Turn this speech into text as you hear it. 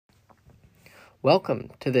Welcome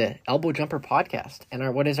to the Elbow Jumper Podcast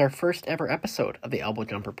and what is our first ever episode of the Elbow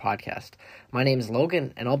Jumper Podcast. My name is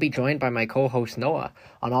Logan and I'll be joined by my co-host Noah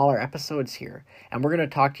on all our episodes here. And we're going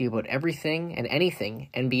to talk to you about everything and anything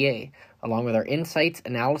NBA, along with our insights,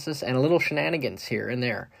 analysis, and a little shenanigans here and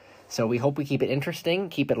there. So we hope we keep it interesting,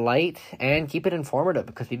 keep it light, and keep it informative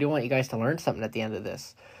because we do want you guys to learn something at the end of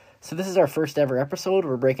this. So this is our first ever episode.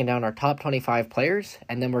 We're breaking down our top 25 players,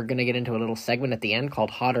 and then we're going to get into a little segment at the end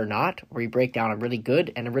called Hot or Not, where we break down a really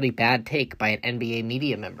good and a really bad take by an NBA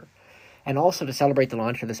media member. And also to celebrate the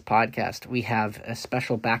launch of this podcast, we have a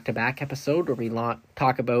special back-to-back episode where we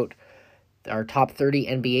talk about our top 30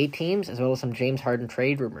 NBA teams, as well as some James Harden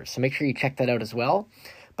trade rumors. So make sure you check that out as well.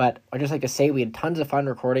 But I'd just like to say we had tons of fun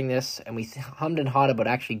recording this, and we hummed and hawed about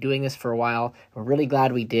actually doing this for a while. We're really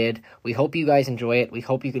glad we did. We hope you guys enjoy it. We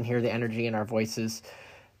hope you can hear the energy in our voices,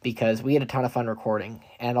 because we had a ton of fun recording.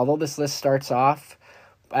 And although this list starts off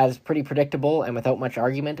as pretty predictable and without much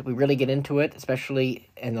argument, we really get into it, especially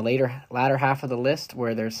in the latter half of the list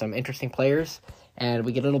where there's some interesting players. And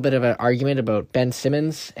we get a little bit of an argument about Ben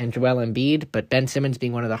Simmons and Joel Embiid, but Ben Simmons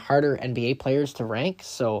being one of the harder NBA players to rank.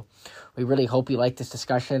 So we really hope you like this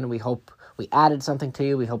discussion. We hope we added something to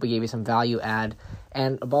you. We hope we gave you some value add.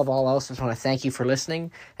 And above all else, I just want to thank you for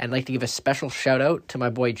listening. And I'd like to give a special shout out to my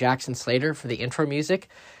boy Jackson Slater for the intro music.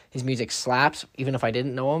 His music slaps, even if I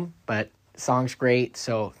didn't know him, but the song's great.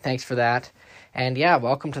 So thanks for that. And yeah,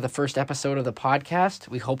 welcome to the first episode of the podcast.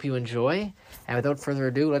 We hope you enjoy. And without further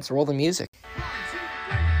ado, let's roll the music.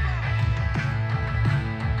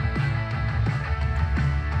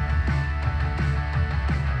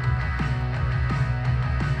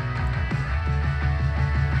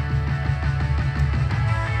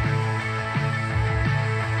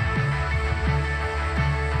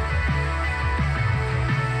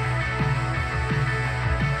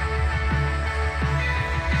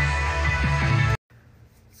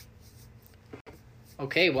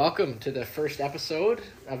 Okay, welcome to the first episode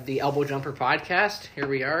of the Elbow Jumper Podcast. Here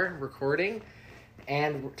we are recording,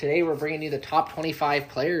 and today we're bringing you the top 25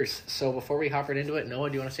 players. So before we hop right into it, Noah,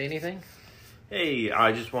 do you want to say anything? Hey,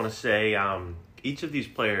 I just want to say each of these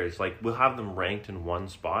players, we'll have them ranked in one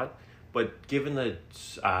spot, but given the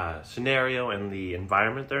scenario and the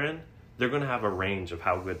environment they're in, they're going to have a range of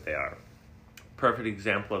how good they are. Perfect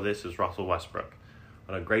example of this is Russell Westbrook.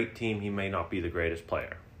 On a great team, he may not be the greatest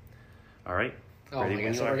player. All right? Oh my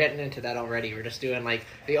God, so we're getting into that already. We're just doing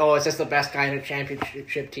is this the best guy in a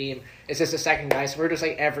championship team? Is this the second guy? So we're just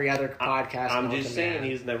like every other podcast. I'm just saying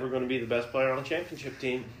he's never going to be the best player on a championship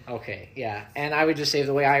team. Okay, yeah. And I would just say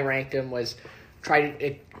the way I ranked him was try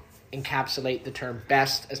to encapsulate the term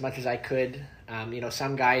best as much as I could.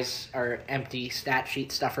 Some guys are empty stat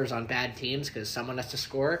sheet stuffers on bad teams because someone has to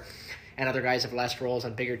score, and other guys have less roles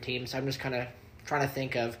on bigger teams. So I'm just kind of trying to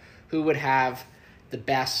think of who would have the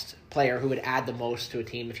best player, who would add the most to a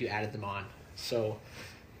team if you added them on. So,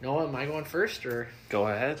 Noah, am I going first or? Go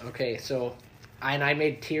ahead. Okay, so I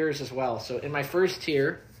made tiers as well. So in my first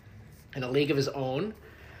tier, in a league of his own,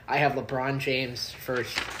 I have LeBron James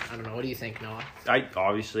first. I don't know. What do you think, Noah? I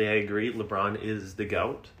agree. LeBron is the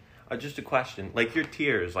GOAT. Just a question, your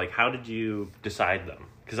tiers, how did you decide them?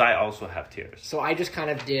 Because I also have tiers. So I just kind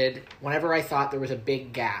of did, whenever I thought there was a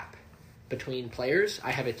big gap between players,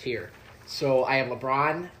 I have a tier. So I have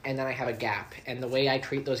LeBron, and then I have a gap. And the way I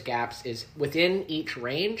treat those gaps is within each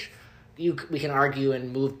range, we can argue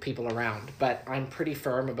and move people around. But I'm pretty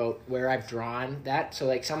firm about where I've drawn that.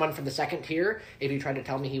 So someone from the second tier, if you tried to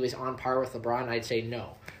tell me he was on par with LeBron, I'd say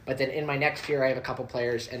no. But then in my next tier, I have a couple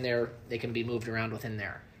players, and they can be moved around within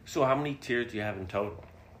there. So how many tiers do you have in total?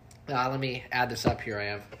 Let me add this up here. I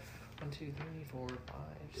have 1, 2, 3, 4, 5,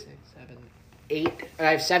 6, 7, 8. I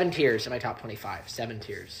have 7 tiers in my top 25. 7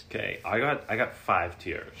 tiers. Okay, I got 5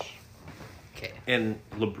 tiers. Okay. And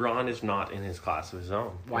LeBron is not in his class of his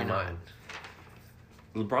own. Why not?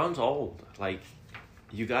 LeBron's old.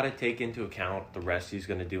 You got to take into account the rest he's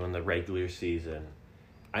going to do in the regular season.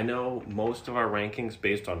 I know most of our rankings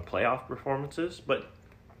based on playoff performances, but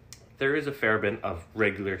there is a fair bit of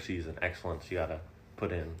regular season excellence you got to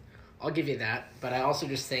put in. I'll give you that, but I also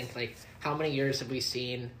just think how many years have we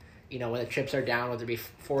seen, when the chips are down, whether it be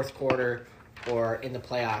fourth quarter or in the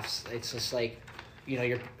playoffs, it's just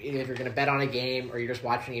you're if you're going to bet on a game or you're just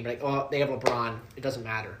watching a game, they have LeBron, it doesn't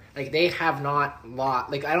matter. They have not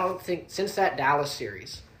lost. I don't think since that Dallas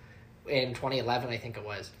series in 2011, I think it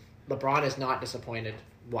was, LeBron has not disappointed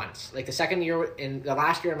once. The second year in the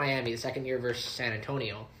last year in Miami, the second year versus San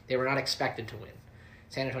Antonio, they were not expected to win.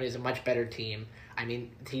 San Antonio is a much better team. I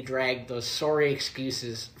mean, he dragged those sorry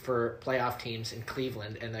excuses for playoff teams in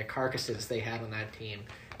Cleveland and the carcasses they had on that team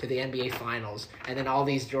to the NBA Finals, and then all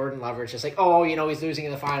these Jordan lovers just like, oh, he's losing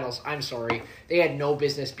in the finals. I'm sorry. They had no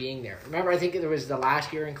business being there. Remember, I think there was the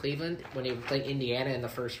last year in Cleveland when they were playing Indiana in the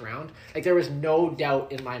first round. Like, there was no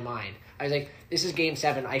doubt in my mind. I was like, this is Game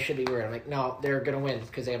 7. I should be worried. I'm like, no, they're going to win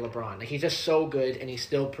because they have LeBron. Like, he's just so good, and he's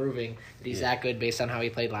still proving that he's that good based on how he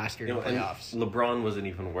played last year in the playoffs. And LeBron wasn't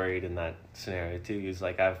even worried in that scenario, too. He was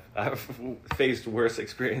like, I've faced worse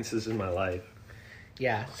experiences in my life.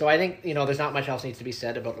 Yeah, so I think, there's not much else needs to be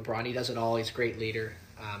said about LeBron. He does it all. He's a great leader.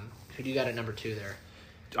 Who do you got at number 2 there?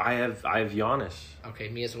 I have Giannis. Okay,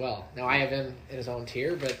 me as well. Now, I have him in his own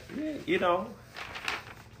tier, but...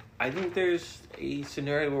 I think there's a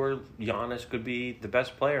scenario where Giannis could be the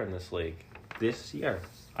best player in this league this year.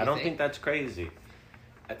 I don't think that's crazy.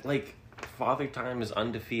 Like, Father Time is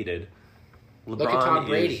undefeated. Look at Tom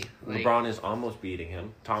Brady. LeBron is almost beating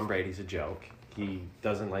him. Tom Brady's a joke. He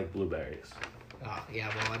doesn't like blueberries. Oh,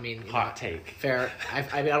 yeah, well, I mean... Hot take. Fair.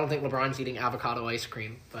 I don't think LeBron's eating avocado ice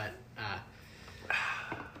cream, but...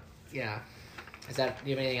 yeah. Do you have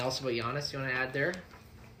anything else about Giannis you want to add there?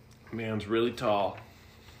 Man's really tall.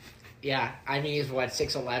 Yeah, I mean, he's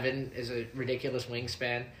 6'11", is a ridiculous wingspan.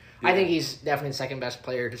 Yeah. I think he's definitely the second best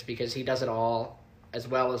player just because he does it all as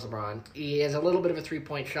well as LeBron. He has a little bit of a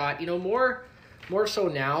three-point shot. More so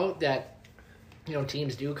now that,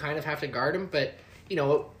 teams do kind of have to guard him. But,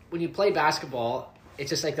 when you play basketball, it's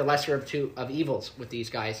just like the lesser of two of evils with these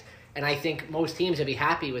guys. And I think most teams would be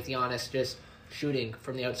happy with Giannis just shooting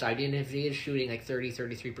from the outside. Even if he is shooting like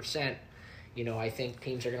 30-33%, I think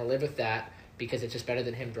teams are going to live with that, because it's just better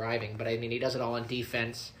than him driving. But, I mean, he does it all on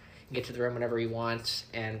defense. He can get to the rim whenever he wants.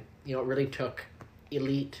 And, it really took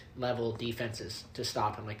elite-level defenses to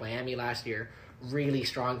stop him. Like Miami last year, really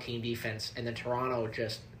strong team defense. And then Toronto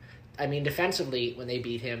defensively, when they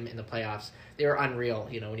beat him in the playoffs, they were unreal.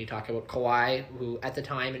 When you talk about Kawhi, who at the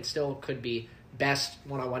time and still could be best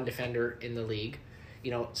one-on-one defender in the league.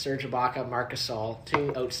 Serge Ibaka, Marc Gasol,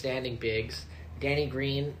 2 outstanding bigs. Danny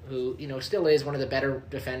Green, who, still is one of the better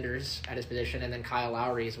defenders at his position, and then Kyle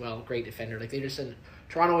Lowry as well, great defender. Like,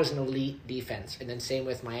 Toronto was an elite defense, and then same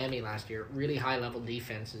with Miami last year, really high-level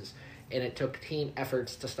defenses, and it took team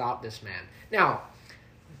efforts to stop this man. Now,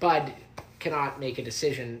 Bud cannot make a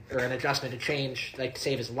decision or an adjustment to change, like, to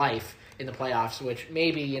save his life in the playoffs, which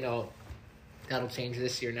maybe, that'll change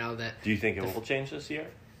this year now that... Do you think it will change this year?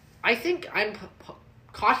 I think I'm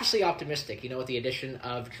cautiously optimistic, with the addition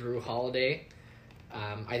of Drew Holiday.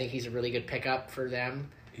 I think he's a really good pickup for them.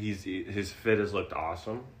 His fit has looked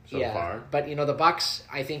awesome so far. But, the Bucks,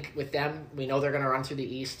 I think with them, we know they're going to run through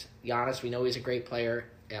the East. Giannis, we know he's a great player.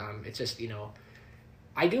 It's just,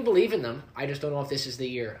 I do believe in them. I just don't know if this is the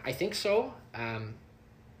year. I think so.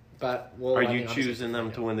 But we'll... Are you choosing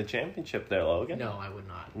them to win the championship there, Logan? No, I would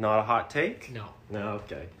not. Not a hot take? No. No,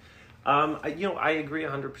 okay. I agree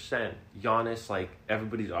 100%. Giannis, like,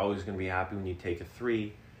 everybody's always going to be happy when you take a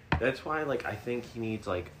 3. That's why, I think he needs,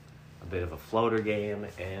 a bit of a floater game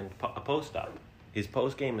and a post-up. His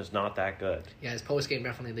post-game is not that good. Yeah, his post-game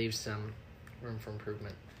definitely leaves some room for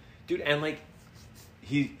improvement. Dude, and,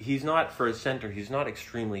 he's not, for a center, he's not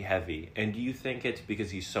extremely heavy. And do you think it's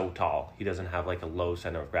because he's so tall, he doesn't have, a low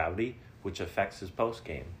center of gravity, which affects his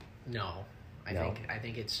post-game? No. I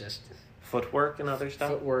think it's just... Footwork and other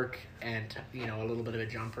stuff? Footwork and, a little bit of a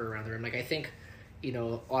jumper around the rim. I think... a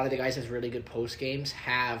lot of the guys with really good post games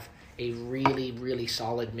have a really, really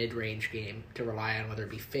solid mid-range game to rely on, whether it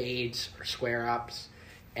be fades or square ups.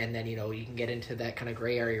 And then, you can get into that kind of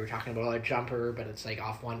gray area. We're talking about a jumper, but it's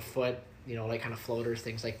off 1 foot, kind of floaters,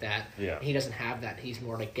 things like that. Yeah. He doesn't have that. He's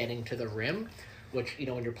more getting to the rim, which,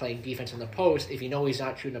 when you're playing defense in the post, if he's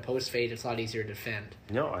not shooting a post fade, it's a lot easier to defend.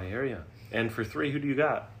 No, I hear you. And for 3, who do you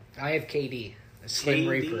got? I have KD, a Slim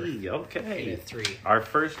Reaper. Okay. At 3. Our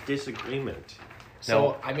first disagreement.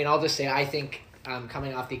 So, I'll just say, I think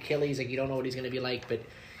coming off the Achilles, you don't know what he's going to be like, but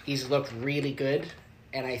he's looked really good,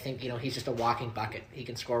 and I think, he's just a walking bucket. He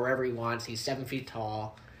can score wherever he wants. He's 7 feet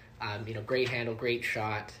tall, great handle, great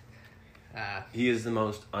shot. He is the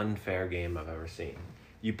most unfair game I've ever seen.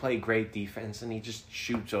 You play great defense, and he just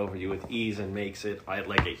shoots over you with ease and makes it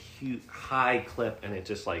a huge, high clip, and it's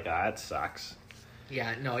just it sucks.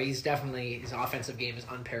 Yeah, no, he's definitely, his offensive game is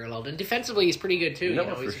unparalleled, and defensively he's pretty good too.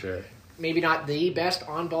 For sure. Maybe not the best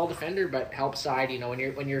on-ball defender, but help side.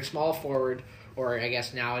 When you're small forward, or I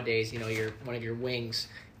guess nowadays, one of your wings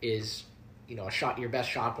is, your best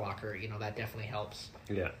shot blocker. That definitely helps.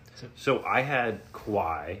 Yeah. So I had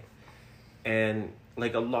Kawhi, and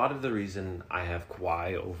a lot of the reason I have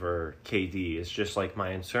Kawhi over KD is just my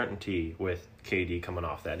uncertainty with KD coming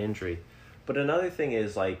off that injury. But another thing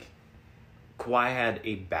is Kawhi had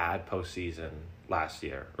a bad postseason last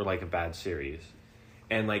year, or a bad series.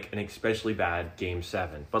 and like an especially bad Game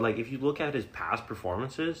 7. But like if you look at his past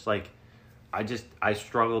performances, like I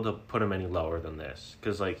struggle to put him any lower than this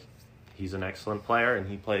because like he's an excellent player and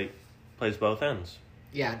he plays both ends.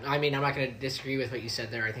 Yeah, I mean, I'm not going to disagree with what you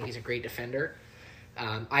said there. I think he's a great defender.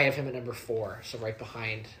 I have him at number 4, so right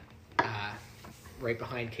behind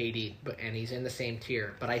KD, and he's in the same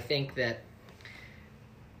tier. But I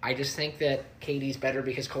just think that KD's better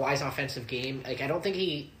because Kawhi's offensive game, like I don't think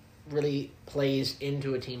he really plays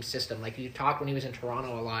into a team system. Like you talked when he was in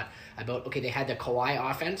Toronto a lot about, okay, they had the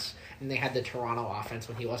Kawhi offense and they had the Toronto offense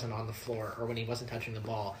when he wasn't on the floor or when he wasn't touching the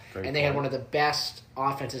ball. And they had one of the best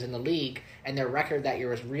offenses in the league, and their record that year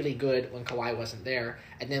was really good when Kawhi wasn't there.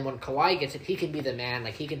 And then when Kawhi gets it, he can be the man.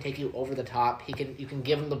 Like he can take you over the top. You can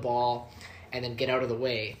give him the ball and then get out of the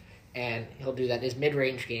way, and he'll do that. His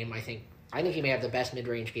mid-range game, I think he may have the best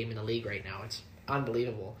mid-range game in the league right now. It's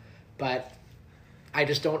unbelievable. But I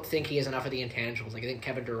just don't think he has enough of the intangibles. Like I think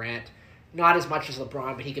Kevin Durant, not as much as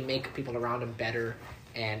LeBron, but he can make people around him better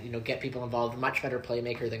and, get people involved. Much better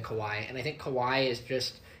playmaker than Kawhi. And I think Kawhi is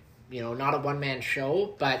just, not a one-man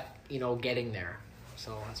show, but, getting there.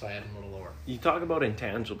 So that's why I had him a little lower. You talk about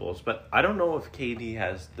intangibles, but I don't know if KD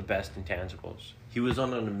has the best intangibles. He was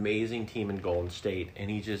on an amazing team in Golden State, and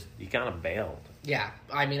he kind of bailed. Yeah,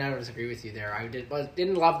 I mean, I don't disagree with you there. I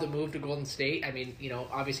didn't love the move to Golden State. I mean,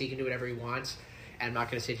 obviously he can do whatever he wants, and I'm not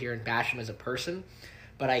going to sit here and bash him as a person,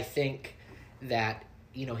 but I think that,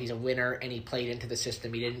 he's a winner, and he played into the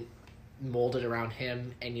system. He didn't mold it around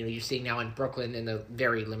him, and, you're seeing now in Brooklyn, in the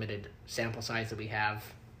very limited sample size that we have,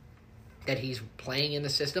 that he's playing in the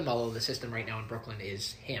system, although the system right now in Brooklyn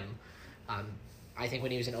is him. I think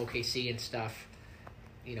when he was in OKC and stuff,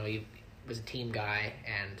 he was a team guy,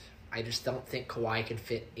 and I just don't think Kawhi can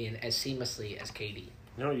fit in as seamlessly as KD.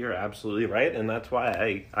 No, you're absolutely right, and that's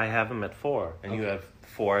why I have him at 4, and you have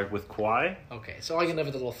 4 with Kawhi. Okay, so I can live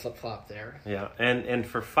with a little flip-flop there. Yeah, and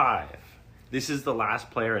for 5, this is the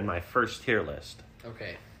last player in my first tier list.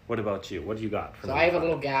 Okay. What about you? What do you got? So I have a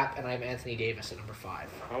little gap, and I have Anthony Davis at number 5.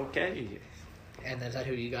 Okay. And is that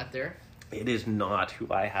who you got there? It is not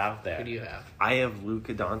who I have there. Who do you have? I have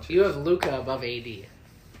Luka Doncic. You have Luka above AD.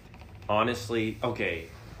 Honestly, okay,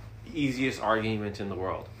 easiest argument in the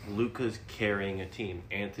world. Luka's carrying a team.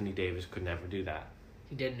 Anthony Davis could never do that.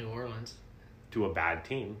 He did in New Orleans. To a bad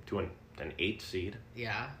team, to an 8 seed.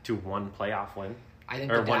 Yeah. To one playoff win. I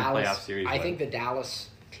think one playoff series win. I think the Dallas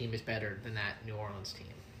team is better than that New Orleans team.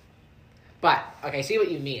 But, okay, I see what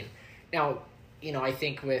you mean. Now, I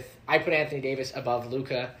think I put Anthony Davis above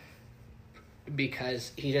Luka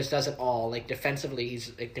because he just does it all. Like, defensively,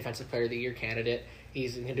 he's like Defensive Player of the Year candidate. He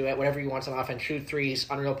can do whatever he wants on offense, shoot threes,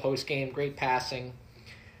 unreal post game, great passing.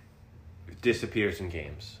 Disappears in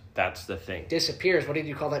games. That's the thing. Disappears. What did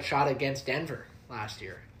you call that shot against Denver last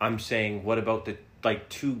year? I'm saying, what about the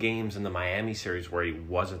 2 games in the Miami series where he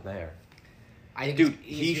wasn't there? I think Dude,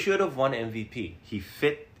 he should have won MVP.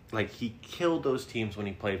 He killed those teams when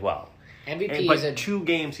he played well. But 2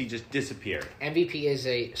 games he just disappeared. MVP is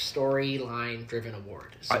a storyline driven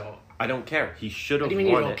award. So I don't care. He should have won it. What do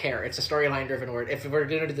you mean you don't care? It's a storyline driven award. If we're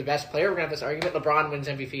going to do the best player, we're going to have this argument. LeBron wins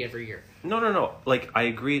MVP every year. No. Like, I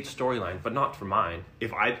agree it's storyline, but not for mine.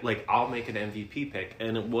 If I'll make an MVP pick,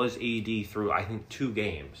 and it was AD through, I think, 2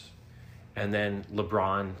 games. And then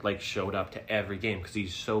LeBron, showed up to every game because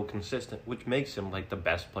he's so consistent, which makes him, the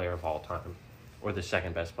best player of all time. Or the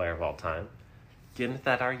second best player of all time. Get into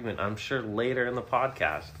that argument, I'm sure, later in the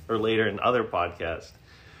podcast. Or later in other podcasts.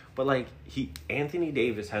 But, Anthony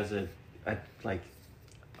Davis has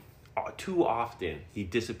too often he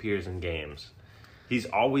disappears in games. He's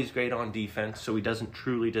always great on defense, so he doesn't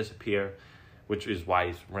truly disappear, which is why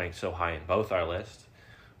he's ranked so high in both our lists.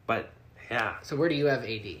 But, yeah. So where do you have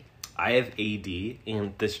AD? I have AD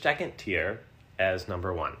in the second tier as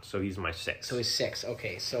number 1, so he's my 6. So he's 6,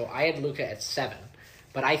 okay. So I had Luka at 7.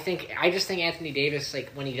 But I just think Anthony Davis,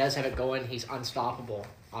 when he does have it going, he's unstoppable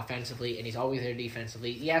offensively, and he's always there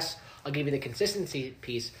defensively. Yes, I'll give you the consistency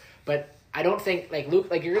piece, but I don't think, Luke,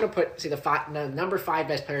 you're going to put, the number 5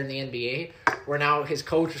 best player in the NBA, where now his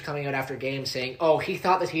coach is coming out after games saying, oh, he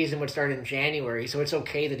thought the season would start in January, so it's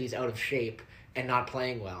okay that he's out of shape and not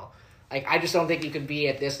playing well. I just don't think you can be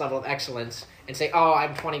at this level of excellence and say, oh,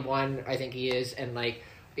 I'm 21, I think he is, and,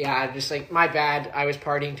 yeah, just my bad, I was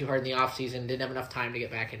partying too hard in the offseason, didn't have enough time to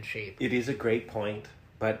get back in shape. It is a great point,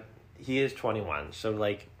 but he is 21, so,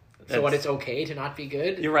 So it's okay to not be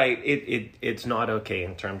good? You're right, it's not okay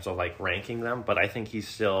in terms of, ranking them, but I think he's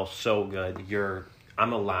still so good.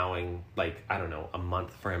 I'm allowing, I don't know, a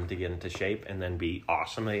month for him to get into shape and then be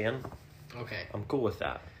awesome again. Okay. I'm cool with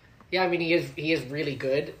that. Yeah, I mean, he is really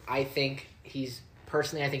good. I think he's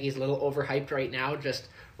personally, I think he's a little overhyped right now, just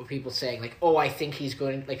with people saying, like, oh, I think he's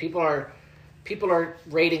going... Like, people are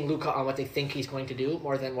rating Luka on what they think he's going to do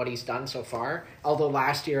more than what he's done so far. Although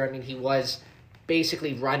last year, I mean, he was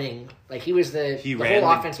basically running... Like, he was the whole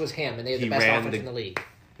offense was him, and they had the best offense in the league.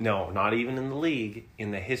 No, not even in the league, in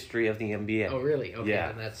the history of the NBA. Oh, really? Okay, yeah.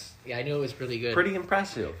 then that's... Yeah, I knew it was really good. Pretty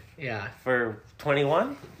impressive. Yeah. For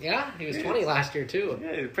 21? Yeah, he was 20 last year, too.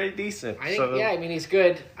 Yeah, pretty decent. I think, I mean, he's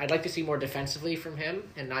good. I'd like to see more defensively from him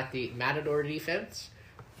and not the Matador defense.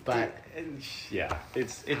 But... Yeah,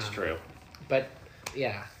 it's true. But,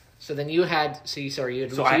 yeah. So then you had... you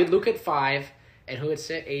had Luke at 5, and who at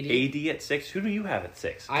 6? AD? AD at 6? Who do you have at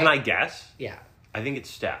 6? Can I guess? Yeah. I think it's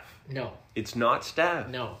Steph. No. It's not Steph.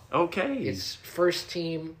 No. Okay. It's first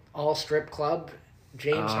team all strip club,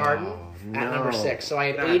 James Harden at number 6. So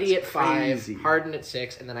I have AD at 5, crazy. Harden at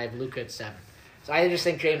 6, and then I have Luka at 7. So I just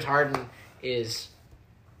think James Harden is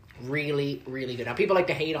really, really good. Now, people like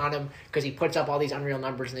to hate on him because he puts up all these unreal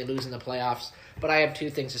numbers and they lose in the playoffs. But I have two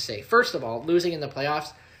things to say. First of all, losing in the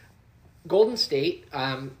playoffs, Golden State,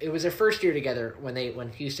 it was their first year together when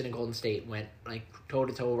Houston and Golden State went like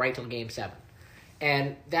toe-to-toe right till Game 7.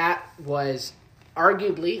 And that was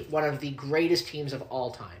arguably one of the greatest teams of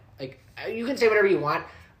all time. Like, you can say whatever you want.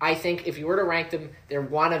 I think if you were to rank them, they're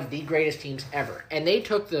one of the greatest teams ever. And they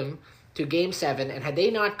took them to Game 7, and had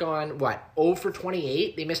they not gone, 0 for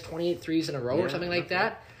 28? They missed 28 threes in a row or something like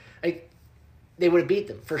that. Like, they would have beat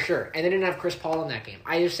them, for sure. And they didn't have Chris Paul in that game.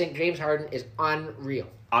 I just think James Harden is unreal.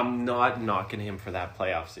 I'm not knocking him for that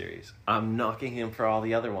playoff series. I'm knocking him for all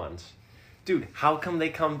the other ones. Dude, how come they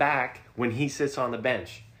come back when he sits on the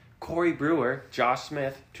bench? Corey Brewer, Josh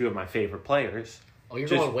Smith, two of my favorite players. Oh, you're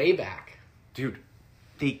going way back. Dude,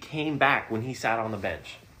 they came back when he sat on the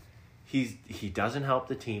bench. He doesn't help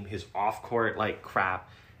the team. His off-court, crap.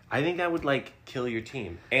 I think that would, kill your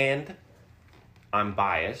team. And I'm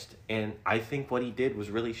biased, and I think what he did was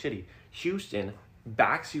really shitty. Houston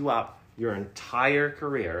backs you up your entire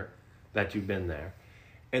career that you've been there,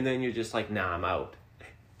 and then you're just like, nah, I'm out.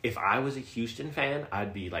 If I was a Houston fan,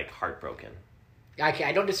 I'd be, heartbroken. Okay,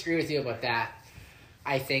 I don't disagree with you about that.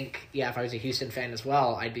 I think, if I was a Houston fan as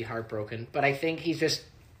well, I'd be heartbroken. But I think he's just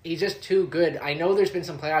too good. I know there's been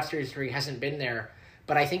some playoff series where he hasn't been there,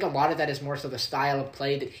 but I think a lot of that is more so the style of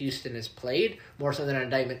play that Houston has played, more so than an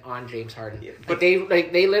indictment on James Harden. Yeah, but they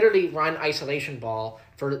literally run isolation ball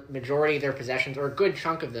for the majority of their possessions, or a good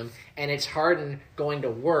chunk of them, and it's Harden going to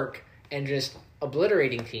work and just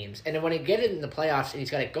obliterating teams. And then when he gets it in the playoffs and he's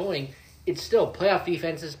got it going, it's still playoff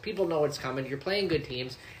defenses. People know it's coming. You're playing good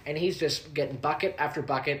teams, and he's just getting bucket after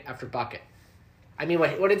bucket after bucket. I mean,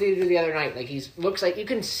 what did he do the other night? Looks like you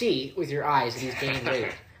can see with your eyes that he's gaining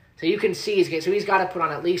weight. So you can see he's got to put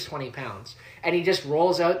on at least 20 pounds. And he just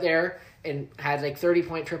rolls out there and had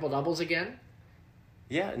 30-point triple-doubles again.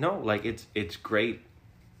 Yeah, no, it's great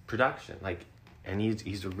production. And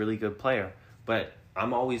he's a really good player. But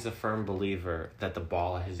I'm always a firm believer that the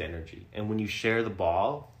ball has energy. And when you share the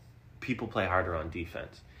ball, people play harder on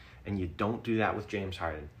defense. And you don't do that with James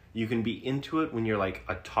Harden. You can be into it when you're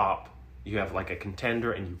a top, you have a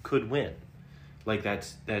contender and you could win.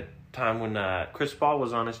 That's that time when Chris Paul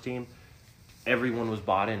was on his team, everyone was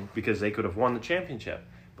bought in because they could have won the championship.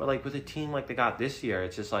 But with a team like they got this year,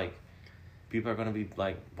 it's just people are going to be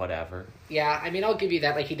whatever. Yeah, I mean, I'll give you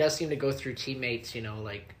that. He does seem to go through teammates,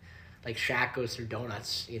 like Shaq goes through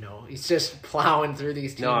donuts, He's just plowing through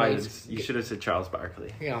these teammates. No, you should have said Charles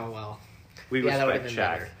Barkley. Yeah, well. We respect Shaq.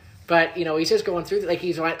 Better. But, he's just going through,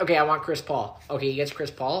 he's like, okay, I want Chris Paul. Okay, he gets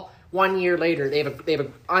Chris Paul. 1 year later, they have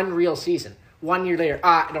an unreal season. 1 year later,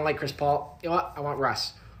 I don't like Chris Paul. You know what? I want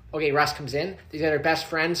Russ. Okay, Russ comes in. These are their best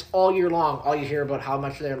friends all year long. All you hear about how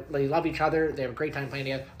much they love each other. They have a great time playing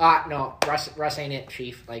together. No, Russ ain't it,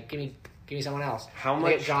 Chief. Give me someone else. How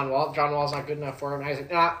much? John Wall. John Wall's not good enough for him. And I was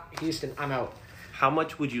like, Houston, I'm out. How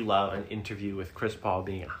much would you love an interview with Chris Paul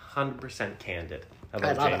being 100% candid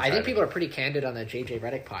about I love it. I think people are pretty candid on the JJ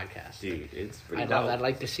Redick podcast. Dude, it's pretty dope. I'd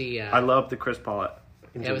like to see... I love the Chris Paul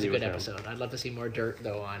interview. That was a good episode. I'd love to see more dirt,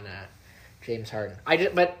 though, on James Harden.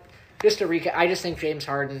 But just to recap, I just think James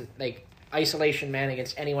Harden, isolation man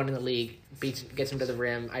against anyone in the league, gets him to the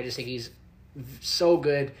rim. I just think he's so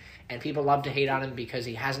good, and people love to hate on him because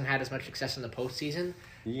he hasn't had as much success in the postseason.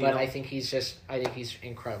 But I think he's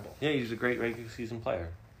incredible. Yeah, he's a great regular season player.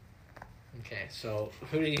 Okay, so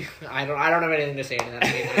who do you? I don't have anything to say to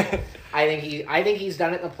that. I think he's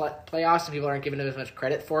done it in the playoffs, and people aren't giving him as much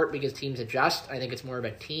credit for it because teams adjust. I think it's more of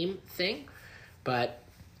a team thing, but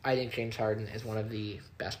I think James Harden is one of the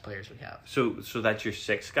best players we have. So that's your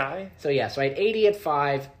 6th guy? So I had AD at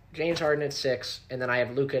 5, James Harden at 6, and then I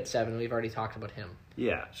have Luka at 7. We've already talked about him.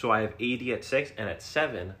 Yeah, so I have AD at 6, and at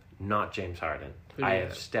 7, not James Harden. Who do I you have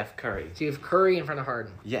have? Steph Curry. So you have Curry in front of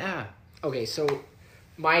Harden. Yeah. Okay, so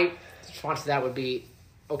my response to that would be,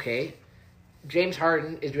 okay, James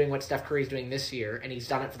Harden is doing what Steph Curry is doing this year, and he's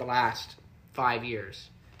done it for the last 5 years.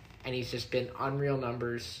 And he's just been unreal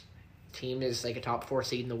numbers. Team is like a top 4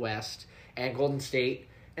 seed in the West. And Golden State,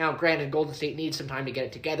 now granted, Golden State needs some time to get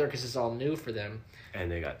it together because it's all new for them.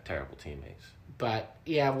 And they got terrible teammates. But,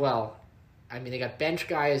 yeah, well, I mean, they got bench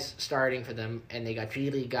guys starting for them, and they got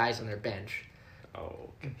G League guys on their bench.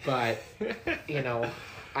 Oh. But, you know,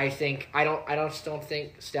 I don't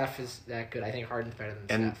think Steph is that good. I think Harden's better than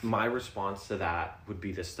And Steph. my response to that would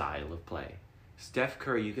be the style of play. Steph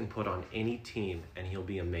Curry, you can put on any team, and he'll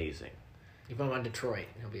be amazing. You put him on Detroit,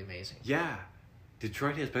 and he'll be amazing. Yeah.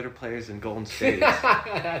 Detroit has better players than Golden State.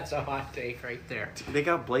 That's a hot take right there. They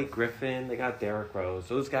got Blake Griffin. They got Derrick Rose.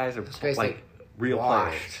 Those guys are guy's, like real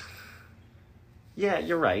washed. players. Yeah,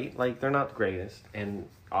 you're right. Like, they're not the greatest. And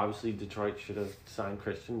obviously Detroit should have signed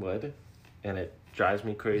Christian Wood. And it drives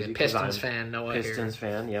me crazy. The 'cause Pistons I'm fan, Noah Pistons here.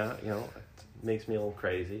 fan, yeah. You know, it makes me a little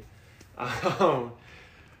crazy.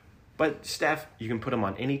 But Steph, you can put him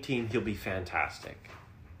on any team. He'll be fantastic.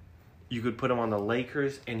 You could put him on the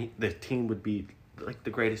Lakers, and the team would be like the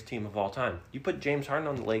greatest team of all time. You put James Harden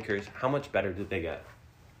on the Lakers, how much better did they get?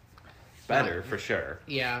 Better, for sure.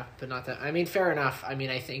 Yeah, but not that. I mean, fair enough. I mean,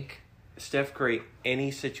 I think Steph Curry,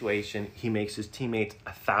 any situation, he makes his teammates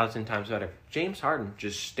 1,000 times better. James Harden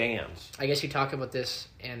just stands. I guess you talk about this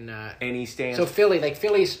in. And he stands. So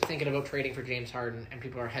Philly's thinking about trading for James Harden, and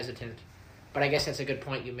people are hesitant. But I guess that's a good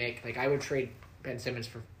point you make. Like, I would trade Ben Simmons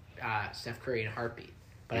for Steph Curry in a heartbeat,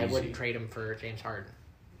 but I Easy. wouldn't trade him for James Harden.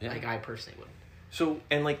 Yeah. Like, I personally wouldn't. So,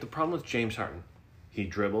 and like the problem with James Harden, he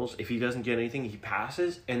dribbles. If he doesn't get anything, he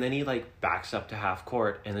passes, and then he like backs up to half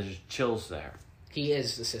court and then just chills there. He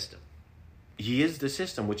is the system. He is the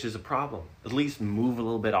system, which is a problem. At least move a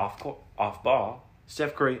little bit off ball.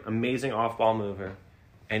 Steph Curry, amazing off ball mover,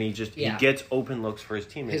 and he gets open looks for his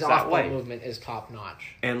teammates. His that off-ball way. movement is top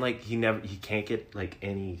notch. And like he can't get like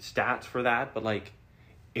any stats for that, but like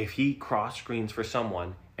if he cross screens for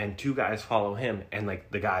someone and 2 guys follow him and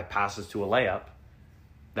like the guy passes to a layup,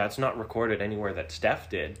 that's not recorded anywhere that Steph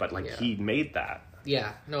did, but like he made that.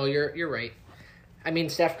 Yeah, no, you're right. I mean,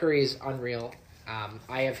 Steph Curry is unreal.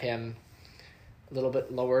 I have him a little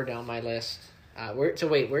bit lower down my list. What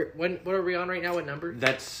are we on right now? What number?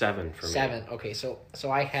 That's 7 for me. 7. Okay, so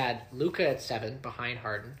I had Luka at 7 behind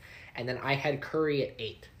Harden, and then I had Curry at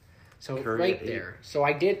 8. So Curry right at 8. there.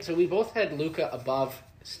 So we both had Luka above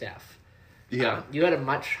Steph. Yeah. You had him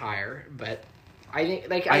much higher, but I think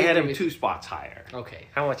like I had agree him with- 2 spots higher. Okay.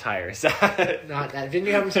 How much higher is that? Not that. Didn't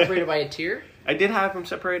you have them separated by a tier? I did have him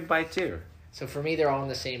separated by 2. So for me, they're all in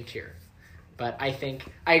the same tier. But I think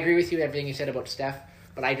I agree with you everything you said about Steph.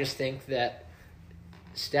 But I just think that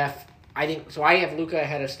Steph. I have Luka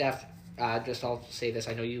ahead of Steph. I'll say this.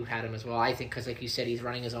 I know you had him as well. I think because, like you said, he's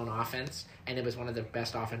running his own offense, and it was one of the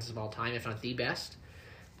best offenses of all time, if not the best.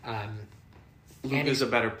 Luka's a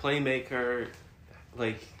better playmaker.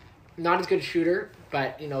 Like, not as good a shooter,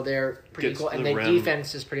 but they're pretty Gets cool, to and the the rim.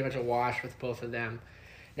 defense is pretty much a wash with both of them.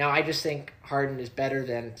 Now, I just think Harden is better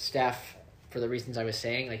than Steph for the reasons I was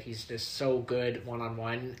saying. Like, he's just so good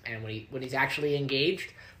one-on-one, and when he's actually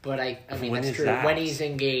engaged. But I mean When that's is true. that? When he's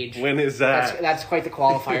engaged, when is that? that's quite the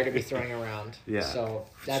qualifier to be throwing around. Yeah. So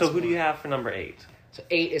who do you have for number 8? So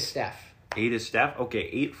 8 is Steph. 8 is Steph? Okay,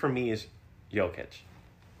 8 for me is Jokic.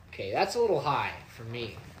 Okay, that's a little high for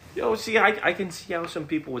me. See, I can see how some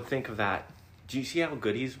people would think of that. Do you see how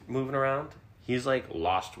good he's moving around? He's like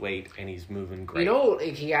lost weight and he's moving great.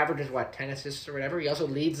 Like, he averages 10 assists or whatever. He also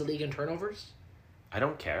leads the league in turnovers. I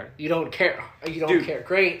don't care. You don't care. You don't Dude, care.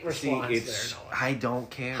 Great See, response it's there. Noah. I don't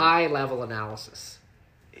care. High level analysis.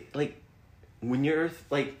 Like when you're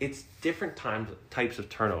like it's different types of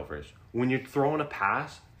turnovers. When you're throwing a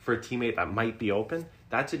pass for a teammate that might be open,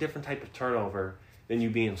 that's a different type of turnover than you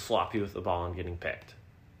being sloppy with the ball and getting picked.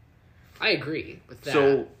 I agree with that.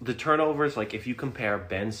 So the turnovers, like if you compare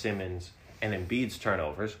Ben Simmons and Embiid's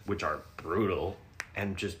turnovers, which are brutal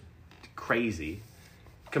and just crazy,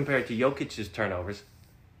 compared to Jokic's turnovers,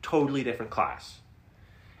 totally different class.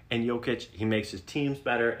 And Jokic, he makes his teams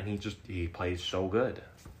better, and he plays so good.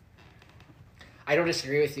 I don't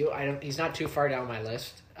disagree with you. He's not too far down my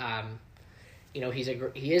list. He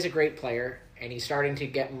is a great player, and he's starting to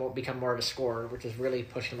become more of a scorer, which has really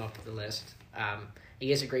pushed him up the list.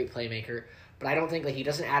 He is a great playmaker, but I don't think he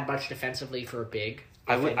doesn't add much defensively for a big.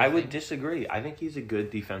 I anything. would disagree. I think he's a good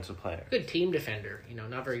defensive player. Good team defender,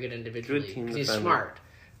 not very good individually. Good team He's defender. smart,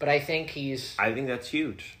 but I think he's. I think that's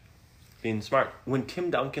huge. being smart. When Tim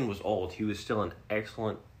Duncan was old, he was still an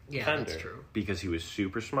excellent defender. That's true. Because he was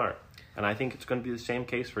super smart. And I think it's going to be the same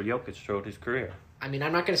case for Jokic throughout his career. I mean,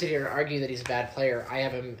 I'm not going to sit here and argue that he's a bad player. I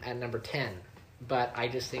have him at number 10. But I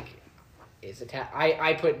just think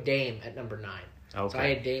I put Dame at number 9. Okay. So I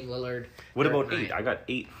had Dame Lillard. What about 9. 8? I got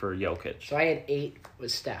 8 for Jokic. So I had 8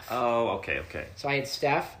 with Steph. Oh, okay. So I had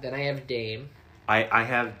Steph, then I have Dame. I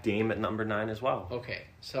have Dame at number 9 as well. Okay.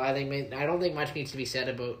 So I don't think much needs to be said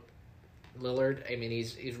about Lillard. I mean,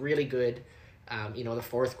 he's really good. The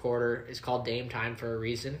fourth quarter is called Dame time for a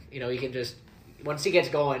reason. He can just, once he gets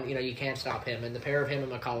going, you can't stop him. And the pair of him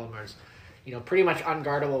and McCollum are, pretty much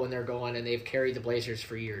unguardable when they're going, and they've carried the Blazers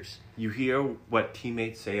for years. You hear what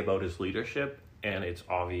teammates say about his leadership, and it's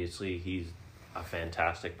obviously he's a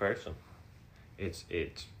fantastic person. It's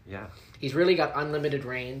yeah. He's really got unlimited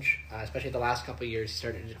range, especially the last couple of years. He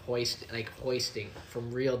started hoisting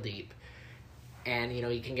from real deep. And,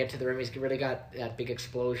 he can get to the rim. He's really got that big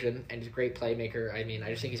explosion, and he's a great playmaker. I mean, I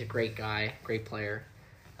just think he's a great guy, great player.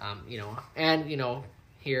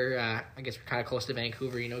 Here, I guess we're kind of close to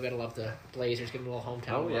Vancouver. Got to love the Blazers, give them a little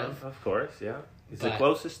hometown love. Yeah, of course, yeah. It's the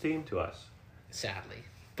closest team to us. Sadly.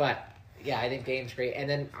 But, yeah, I think Dame's great. And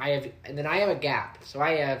then I have a gap. So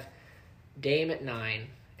I have Dame at 9,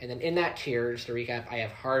 and then in that tier, just to recap, I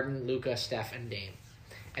have Harden, Luka, Steph, and Dame.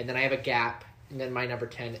 And then I have a gap, and then my number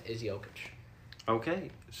 10 is Jokic. Okay,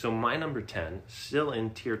 so my number 10, still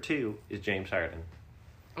in tier 2, is James Harden.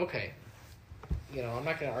 Okay. I'm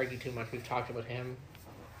not going to argue too much. We've talked about him.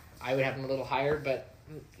 I would have him a little higher, but,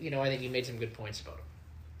 I think you made some good points about him.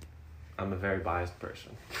 I'm a very biased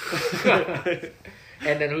person.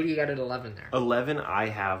 And then who do you got at 11 there? 11, I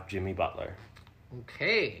have Jimmy Butler.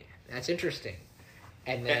 Okay, that's interesting.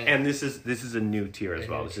 And this is a new tier as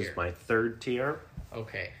well. This is my third tier.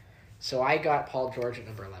 Okay, so I got Paul George at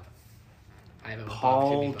number 11. I have him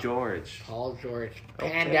Paul George. Paul George.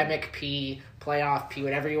 Okay. Pandemic P, playoff P,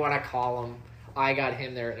 whatever you want to call him. I got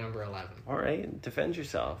him there at number 11. All right, defend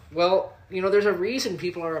yourself. Well, there's a reason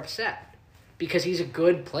people are upset. Because he's a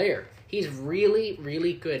good player. He's really,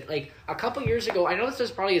 really good. Like, a couple years ago, I know this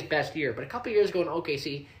is probably his best year, but a couple years ago in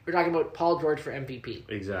OKC, we're talking about Paul George for MVP.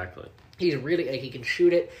 Exactly. He's really, he can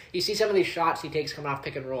shoot it. You see some of these shots he takes coming off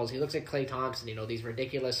pick and rolls. He looks like Klay Thompson, these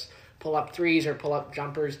ridiculous pull-up threes or pull-up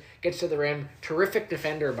jumpers, gets to the rim. Terrific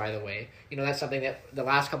defender, by the way. That's something that the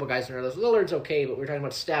last couple guys in those Lillard's okay, but we're talking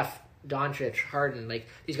about Steph, Doncic, Harden.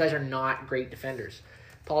 These guys are not great defenders.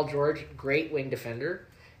 Paul George, great wing defender,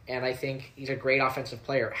 and I think he's a great offensive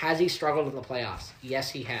player. Has he struggled in the playoffs? Yes,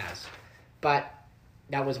 he has. But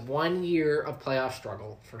that was 1 year of playoff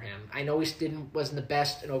struggle for him. I know he wasn't the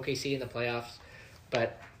best in OKC in the playoffs,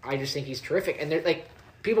 but I just think he's terrific. And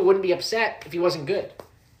people wouldn't be upset if he wasn't good.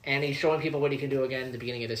 And he's showing people what he can do again at the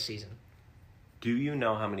beginning of this season. Do you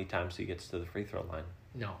know how many times he gets to the free throw line?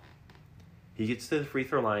 No. He gets to the free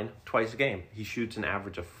throw line twice a game. He shoots an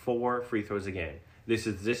average of 4 free throws a game. This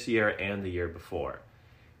is this year and the year before.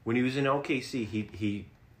 When he was in OKC, he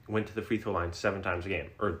went to the free throw line 7 times a game,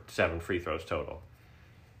 or 7 free throws total.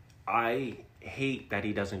 I hate that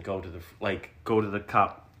he doesn't go to the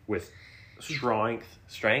cup with strength.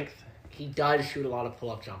 He does shoot a lot of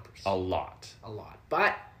pull-up jumpers. A lot.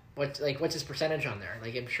 But what's his percentage on there?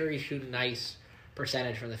 I'm sure he's shooting a nice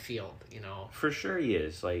percentage from the field, For sure he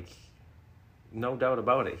is. No doubt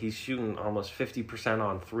about it. He's shooting almost 50%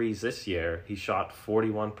 on threes this year. He shot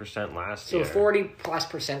 41% last year. So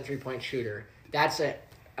 40+% three-point shooter. That's an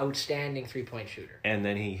outstanding three-point shooter. And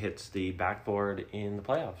then he hits the backboard in the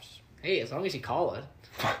playoffs. Hey, as long as he call it.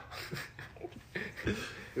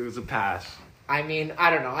 It was a pass. I mean, I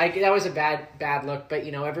don't know. That was a bad look, but,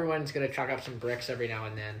 everyone's going to chalk up some bricks every now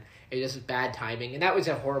and then. It was just bad timing, and that was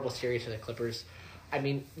a horrible series for the Clippers. I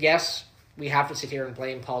mean, yes, we have to sit here and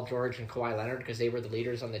blame Paul George and Kawhi Leonard because they were the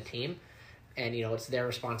leaders on the team, and, it's their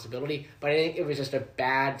responsibility. But I think it was just a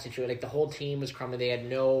bad situation. The whole team was crumbling.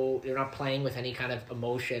 They're not playing with any kind of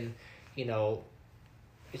emotion,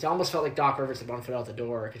 It almost felt like Doc Rivers had one foot out the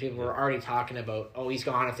door because people were already talking about, oh, he's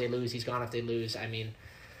gone if they lose. I mean,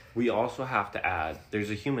 we also have to add, there's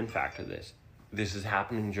a human factor to this. This is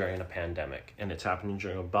happening during a pandemic, and it's happening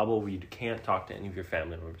during a bubble where you can't talk to any of your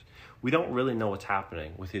family members. We don't really know what's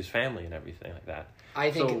happening with his family and everything like that.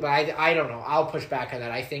 I think, but I don't know. I'll push back on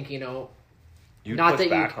that. I think, not that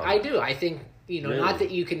you. I do. I think, really? Not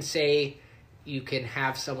that you can say you can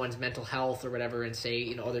have someone's mental health or whatever and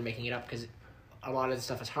say, oh, they're making it up because a lot of the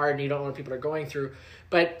stuff is hard and you don't know what people are going through.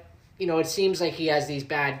 But, it seems like he has these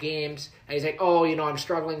bad games and he's like, oh, I'm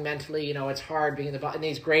struggling mentally. It's hard being in the and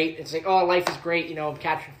he's great. It's like, oh, life is great. I'm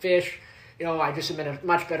catching fish. I just am in a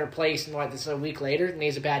much better place. And this is a week later and he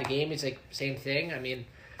has a bad game. It's like, same thing. I mean,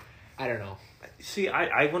 I don't know. See,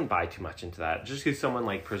 I wouldn't buy too much into that. Just because someone,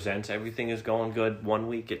 like, presents everything is going good one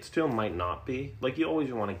week, it still might not be. Like, you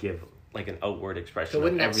always want to give, like, an outward expression So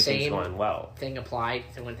wouldn't that that everything's same going well. thing apply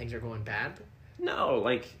to when things are going bad? No,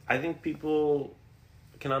 like, I think people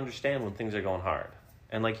can understand when things are going hard.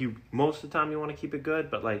 And, like, most of the time you want to keep it good,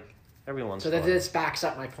 but, like, every once in a while. This backs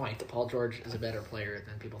up my point that Paul George is a better player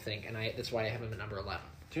than people think, and that's why I have him at number 11.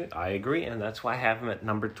 Dude, I agree, and that's why I have him at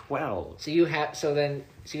number 12. So you had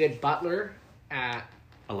Butler at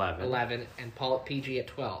 11 and PG at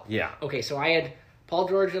 12. Yeah. Okay, so I had Paul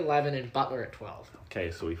George at 11 and Butler at 12.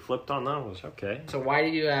 Okay, so we flipped on those. Okay. So why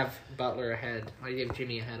did you have Butler ahead? Why did you have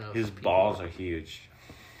Jimmy ahead of His PG? balls are huge.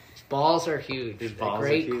 His balls are huge. His A balls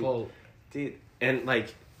great are huge. quote. Dude, and,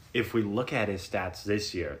 like, if we look at his stats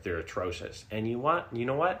this year, they're atrocious. And you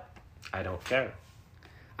know what? I don't care.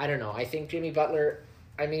 I don't know. I think Jimmy Butler,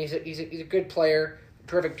 I mean, he's a good player,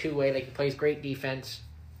 terrific two-way. Like, he plays great defense.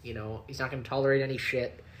 You know, he's not going to tolerate any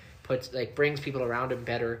shit. Brings people around him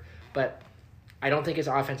better. But I don't think his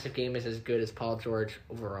offensive game is as good as Paul George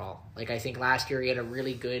overall. Like, I think last year he had a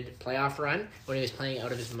really good playoff run when he was playing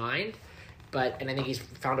out of his mind. And I think he's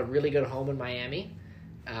found a really good home in Miami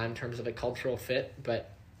in terms of a cultural fit. But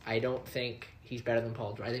I don't think he's better than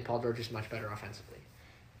Paul George. I think Paul George is much better offensively.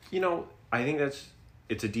 You know, I think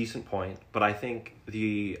it's a decent point, but I think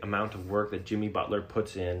the amount of work that Jimmy Butler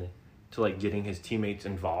puts in to, like, getting his teammates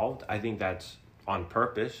involved, I think that's on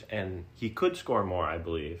purpose, and he could score more, I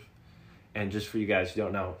believe. And just for you guys who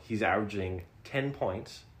don't know, he's averaging 10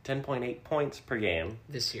 points, 10.8 points per game.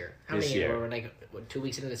 This year. How many years? We're like 2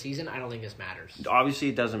 weeks into the season? I don't think this matters. Obviously,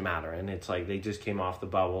 it doesn't matter, and it's like they just came off the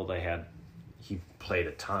bubble. He played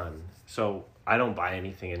a ton. So I don't buy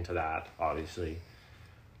anything into that, obviously.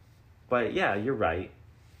 But yeah, you're right.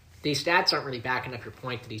 These stats aren't really backing up your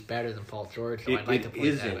point that he's better than Paul George, so I'd like to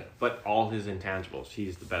point that out. But all his intangibles,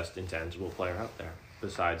 he's the best intangible player out there,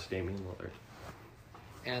 besides Damian Lillard.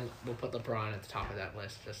 And we'll put LeBron at the top of that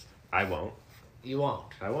list. I won't. You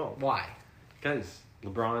won't. I won't. Why? Because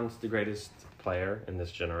LeBron's the greatest player in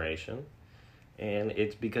this generation, and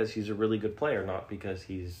it's because he's a really good player, not because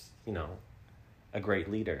he's, a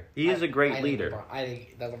great leader. He is a great leader. I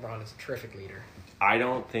think that LeBron is a terrific leader. I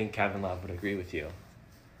don't think Kevin Love would agree with you.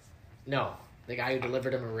 No, the guy who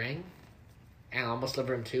delivered him a ring, and almost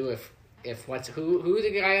delivered him two. Who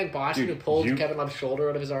the guy in Boston who pulled Kevin Love's shoulder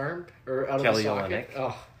out of his arm or out of his socket? Olynyk.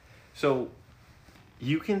 Oh, so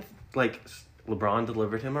you can LeBron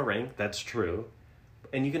delivered him a ring. That's true,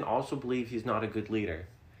 and you can also believe he's not a good leader,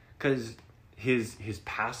 because his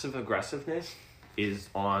passive aggressiveness is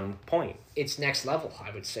on point. It's next level, I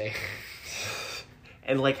would say.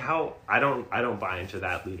 And how I don't buy into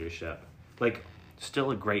that leadership.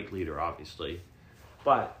 Still a great leader, obviously,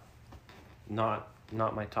 but not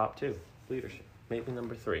my top two leadership. Maybe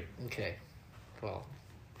number 3. Okay, well,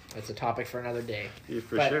 that's a topic for another day. Yeah,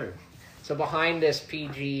 sure. So behind this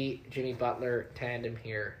PG Jimmy Butler tandem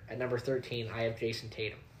here at number 13, I have Jason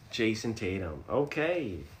Tatum. Jason Tatum.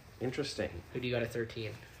 Okay, interesting. Who do you got at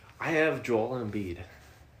 13? I have Joel Embiid.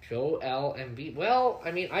 Joel Embiid. Well,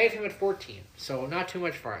 I have him at 14, so not too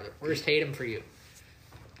much farther. Where's Tatum for you?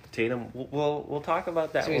 Tatum, we'll talk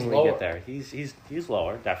about that when we get there. He's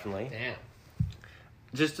lower, definitely. Damn.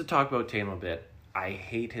 Just to talk about Tatum a bit, I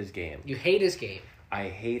hate his game. You hate his game. I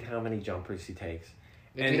hate how many jumpers he takes.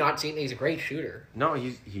 Have you not seen? He's a great shooter. No,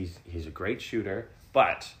 he's a great shooter,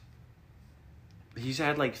 but he's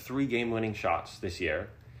had 3 game-winning shots this year,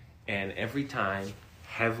 and every time,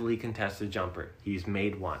 heavily contested jumper, he's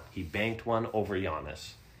made one. He banked one over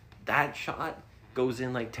Giannis. That shot goes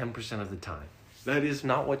in 10% of the time. That is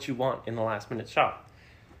not what you want in the last-minute shot.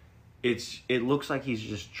 It looks like he's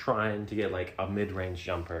just trying to get a mid-range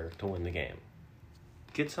jumper to win the game.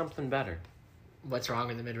 Get something better. What's wrong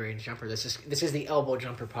with the mid-range jumper? This is the elbow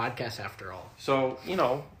jumper podcast after all. So,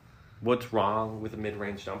 what's wrong with a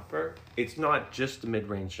mid-range jumper? It's not just the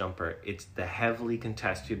mid-range jumper. It's the heavily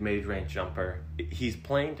contested mid-range jumper. He's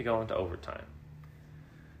playing to go into overtime.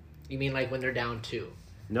 You mean when they're down 2?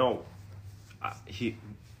 No.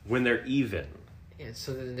 When they're even. Yeah,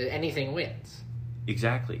 so anything wins.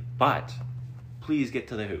 Exactly. But please get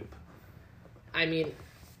to the hoop. I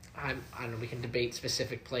don't know, we can debate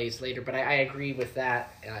specific plays later, but I agree with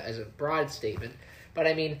that as a broad statement.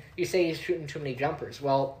 But you say he's shooting too many jumpers.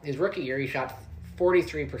 Well, his rookie year, he shot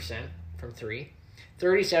 43% from 3,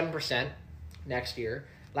 37% next year.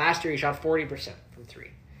 Last year, he shot 40% from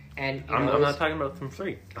 3. And I'm not talking about from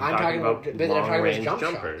 3. I'm talking about long-range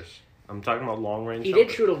jumpers. I'm talking about long-range jumpers. He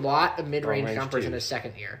did shoot a lot of mid-range jumpers in his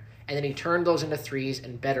second year. And then he turned those into threes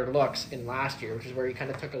and better looks in last year, which is where he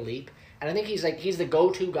kind of took a leap. And I think he's the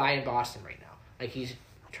go-to guy in Boston right now.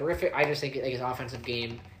 terrific. I just think like his offensive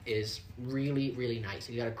game is really, really nice.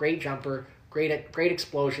 He's got a great jumper, great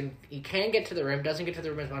explosion. He can get to the rim. Doesn't get to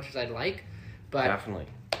the rim as much as I'd like, but Definitely.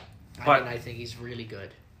 I think he's really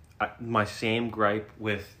good. My same gripe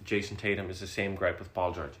with Jason Tatum is the same gripe with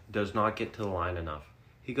Paul George. Does not get to the line enough.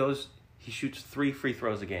 He shoots 3 free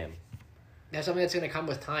throws a game. That's something that's going to come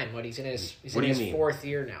with time. He's in his mean? 4th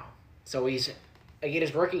year now. So he's like in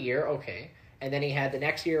his rookie year, okay, and then he had the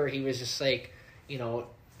next year he was just like, you know,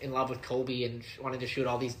 in love with Kobe and wanted to shoot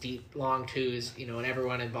all these deep long twos, you know, and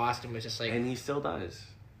everyone in Boston was just like, and he still does.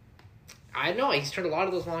 I know he's turned a lot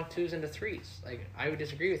of those long twos into threes. Like I would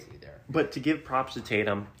disagree with you there. But to give props to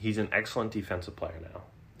Tatum, he's an excellent defensive player now.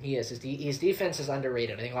 He is. His defense is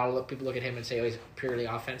underrated. I think a lot of people look at him and say, "Oh, he's purely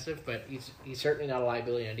offensive," but he's certainly not a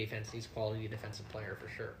liability on defense. He's a quality defensive player for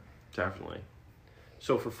sure. Definitely.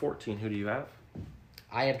 So for 14, who do you have?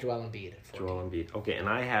 I have Joel Embiid at 14. Joel Embiid. Okay, and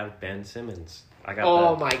I have Ben Simmons. My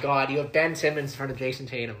God, you have Ben Simmons in front of Jason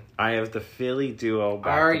Tatum. I have the Philly duo.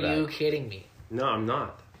 Are you kidding me? No, I'm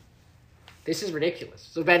not. This is ridiculous.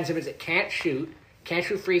 So Ben Simmons can't shoot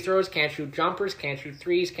free throws, can't shoot jumpers, can't shoot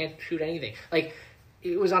threes, can't shoot anything. Like,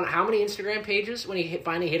 it was on how many Instagram pages when he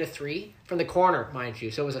finally hit a 3? From the corner, mind you,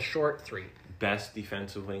 so it was a short 3. Best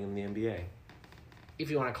defensive wing in the NBA. If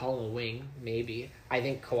you want to call him a wing, maybe. I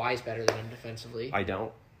think Kawhi's better than him defensively. I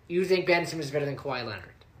don't. You think Ben Simmons is better than Kawhi Leonard?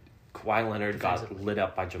 Kawhi Leonard got lit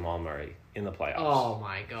up by Jamal Murray in the playoffs. Oh,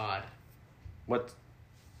 my God. What?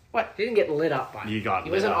 He didn't get lit up by him. He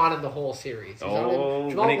wasn't on him the whole series. Jamal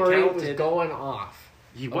Murray was going off.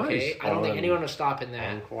 He was. Okay? I don't think anyone was stopping that.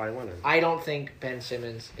 And Kawhi Leonard. I don't think Ben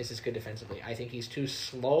Simmons is as good defensively. I think he's too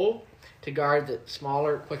slow to guard the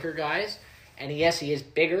smaller, quicker guys. And yes, he is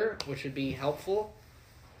bigger, which would be helpful.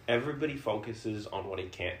 Everybody focuses on what he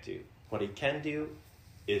can't do. What he can do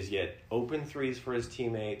is get open threes for his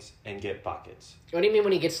teammates and get buckets. What do you mean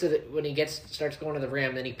when he starts going to the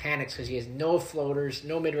rim, then he panics because he has no floaters,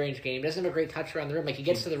 no mid-range game, doesn't have a great touch around the rim. Like he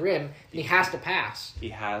gets to the rim and he has to pass. He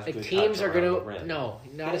has like good teams touch are going around the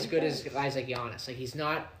rim. not as good as guys like Giannis. Like he's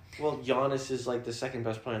not. Well, Giannis is like the second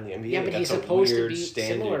best player in the NBA. Yeah, but That's he's supposed to be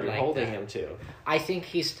standard similar you're like holding that. him to. I think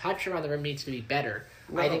his touch around the rim needs to be better.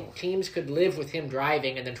 No. I think teams could live with him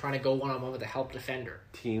driving and then trying to go one-on-one with a help defender.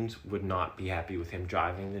 Teams would not be happy with him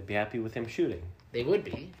driving. They'd be happy with him shooting. They would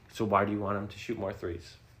be. So why do you want him to shoot more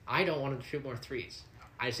threes? I don't want him to shoot more threes.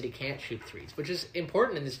 I said he can't shoot threes, which is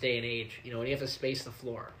important in this day and age, you know, when you have to space the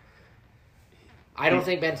floor. I don't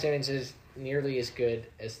think Ben Simmons is nearly as good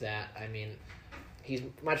as that. I mean, he's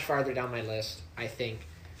much farther down my list, I think.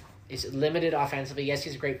 He's limited offensively. Yes,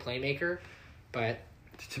 he's a great playmaker, but...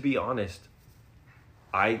 To be honest,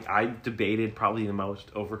 I debated probably the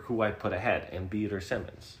most over who I'd put ahead, Embiid or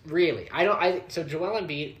Simmons. Really? So Joel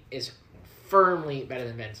Embiid is firmly better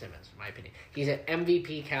than Ben Simmons, in my opinion. He's an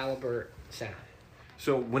MVP caliber center.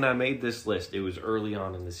 So when I made this list, it was early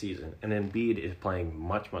on in the season, and Embiid is playing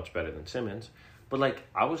much, much better than Simmons. But, like,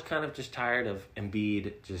 I was kind of just tired of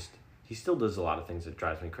Embiid he still does a lot of things that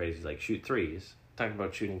drives me crazy, like shoot threes. Talking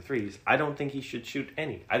about shooting threes, I don't think he should shoot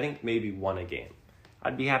any. I think maybe one a game.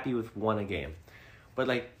 I'd be happy with one a game. But,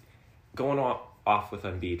 like, going off with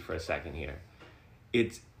Embiid for a second here,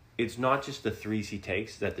 it's not just the threes he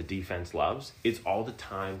takes that the defense loves. It's all the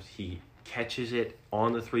times he catches it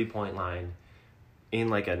on the three-point line in,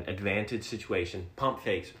 like, an advantage situation, pump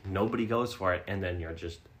fakes, nobody goes for it, and then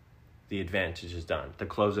the advantage is done. The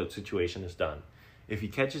closeout situation is done. If he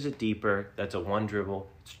catches it deeper, that's a one dribble.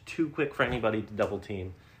 It's too quick for anybody to double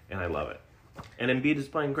team, and I love it. And Embiid is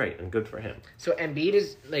playing great, and good for him. So Embiid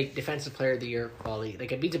is, like, defensive player of the year quality.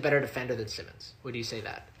 Like, Embiid's a better defender than Simmons. Would you say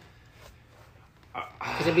that?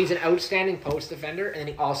 Because Embiid's an outstanding post defender, and then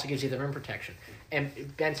he also gives you the rim protection.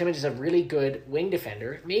 And Ben Simmons is a really good wing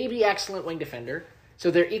defender, maybe excellent wing defender. So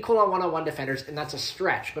they're equal on one-on-one defenders, and that's a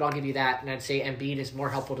stretch, but I'll give you that. And I'd say Embiid is more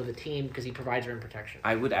helpful to the team because he provides rim protection.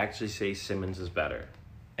 I would actually say Simmons is better.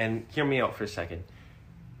 And hear me out for a second.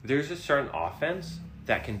 There's a certain offense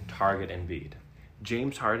that can target Embiid.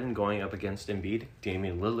 James Harden going up against Embiid,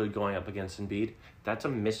 Damian Lillard going up against Embiid, that's a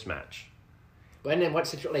mismatch. When and what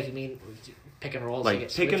situation? Like, you mean pick and rolls?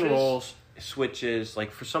 Like, pick and rolls, switches. Like,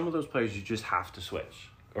 for some of those players, you just have to switch,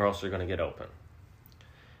 or else they're going to get open.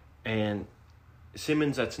 And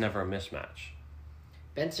Simmons, that's never a mismatch.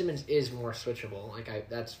 Ben Simmons is more switchable.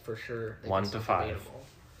 That's for sure. 1 to 5. Debatable.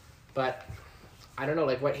 But I don't know.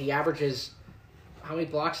 Like, what he averages. How many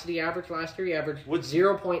blocks did he average last year? He averaged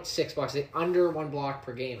 0.6 blocks. Under 1 block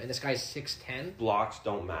per game. And this guy's 6'10". Blocks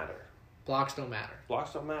don't matter. Blocks don't matter.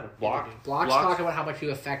 Blocks don't matter. Blocks talk about how much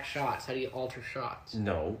you affect shots. How do you alter shots?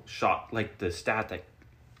 No, like the stat that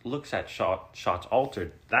looks at shots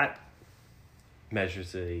altered, that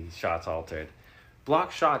measures the shots altered.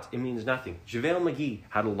 Block shots, it means nothing. JaVale McGee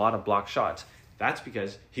had a lot of block shots. That's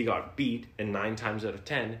because he got beat, and 9 times out of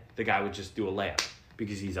 10, the guy would just do a layup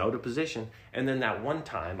because he's out of position. And then that one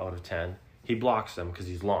time out of 10, he blocks them because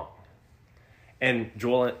he's long. And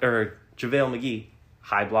JaVale McGee,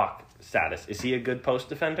 high block status. Is he a good post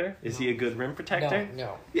defender? Is he a good rim protector?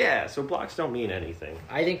 No. Yeah, so blocks don't mean anything.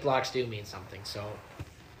 I think blocks do mean something, so...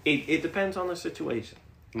 It depends on the situation.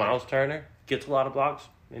 Miles Turner gets a lot of blocks,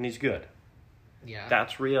 and he's good. Yeah.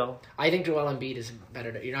 That's real. I think Joel Embiid is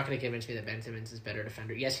better. You're not going to convince me that Ben Simmons is a better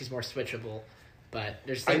defender. Yes, he's more switchable, but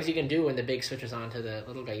there's things you can do when the big switches on to the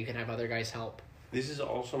little guy. You can have other guys help. This is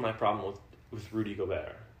also my problem with Rudy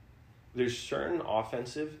Gobert. There's certain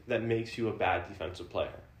offensive that makes you a bad defensive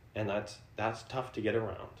player, and that's tough to get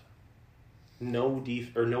around. No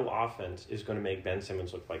offense is going to make Ben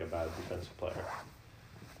Simmons look like a bad defensive player.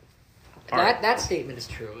 That statement is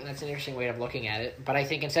true, and that's an interesting way of looking at it. But I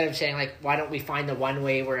think instead of saying, like, why don't we find the one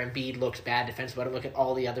way where Embiid looks bad defensively, why don't we look at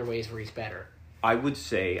all the other ways where he's better? I would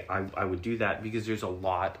say I would do that because there's a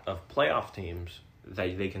lot of playoff teams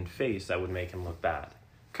that they can face that would make him look bad.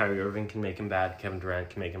 Kyrie Irving can make him bad. Kevin Durant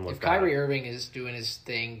can make him look bad. If Kyrie Irving is doing his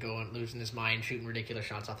thing, losing his mind, shooting ridiculous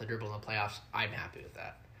shots off the dribble in the playoffs, I'm happy with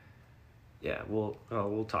that. Yeah,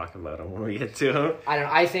 we'll talk about him when we get to him. I don't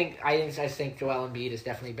know. I think Joel Embiid is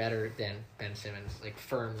definitely better than Ben Simmons, like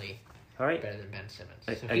firmly better than Ben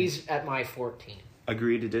Simmons. So he's at my 14.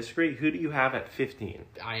 Agree to disagree. Who do you have at 15?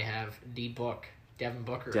 I have Devin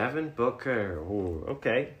Booker. Devin Booker. Ooh,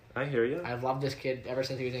 okay, I hear you. I've loved this kid ever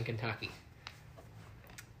since he was in Kentucky.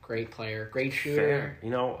 Great player, great shooter. Fair. You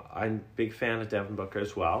know, I'm a big fan of Devin Booker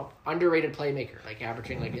as well. Underrated playmaker, like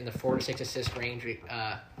averaging like in the 4 to 6 assist range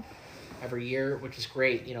every year, which is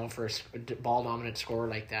great, you know, for a ball-dominant scorer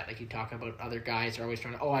like that. Like you talk about other guys are always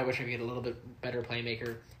trying to, I wish I could get a little bit better playmaker.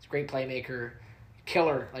 He's a great playmaker,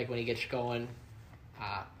 killer, like when he gets going.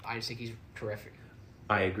 I just think he's terrific.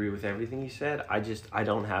 I agree with everything you said. I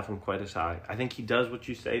don't have him quite as high. I think he does what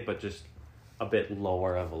you say, but just a bit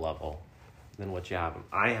lower of a level than what you have him.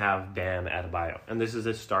 I have Bam Adebayo, and this is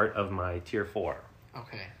the start of my tier 4.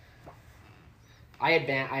 Okay. I have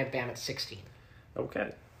Bam at 16.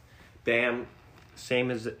 Okay. Bam, same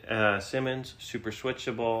as Simmons, super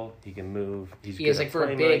switchable. He can move. He is like for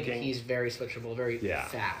a big. He's very switchable, very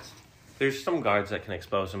fast. There's some guards that can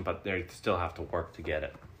expose him, but they still have to work to get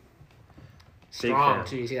it. Strong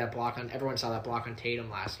too. You see that block on? Everyone saw that block on Tatum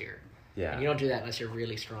last year. Yeah. And you don't do that unless you're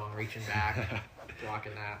really strong, reaching back,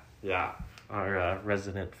 blocking that. Yeah. Our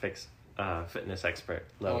resident fitness expert.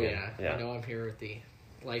 Logan. Oh yeah. I know I'm here with the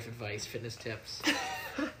life advice, fitness tips.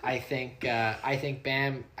 I think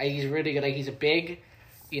Bam. He's really good. Like he's a big,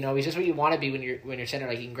 you know, he's just what you want to be when you're center.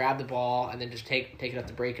 Like he can grab the ball and then just take it up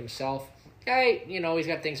the break himself. Okay, you know he's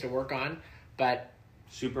got things to work on, but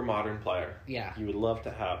super modern player. Yeah, you would love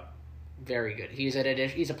to have. Very good. He's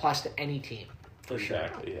a plus to any team for sure.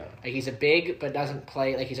 Exactly. Yeah. Like he's a big, but doesn't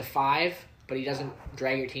play like he's a 5, but he doesn't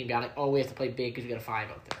drag your team down. Like we have to play big because we got a 5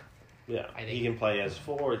 out there. Yeah, I think he can play as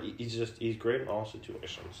 4. He's great in all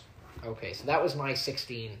situations. Okay, so that was my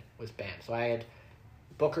 16 was Bam. So I had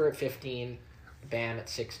Booker at 15, Bam at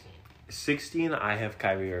 16. 16, I have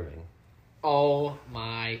Kyrie Irving. Oh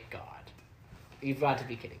my God. You've got to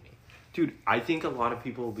be kidding me. Dude, I think a lot of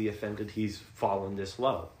people will be offended he's fallen this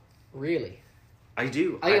low. Really? I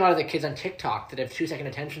do. I think a lot of the kids on TikTok that have 2-second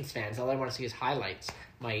attention spans, all they want to see is highlights,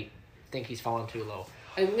 might think he's fallen too low.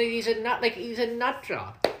 And he's a nut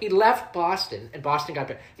job. He left Boston, and Boston got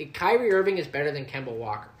better. Kyrie Irving is better than Kemba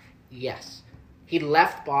Walker. Yes. He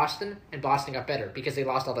left Boston, and Boston got better because they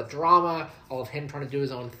lost all the drama, all of him trying to do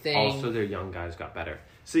his own thing. Also, their young guys got better.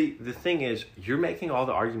 See, the thing is, you're making all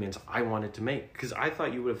the arguments I wanted to make because I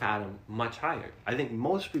thought you would have had him much higher. I think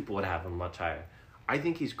most people would have him much higher. I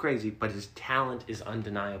think he's crazy, but his talent is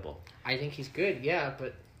undeniable. I think he's good, yeah,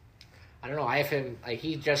 but I don't know. I have him, like,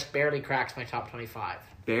 he just barely cracks my top 25.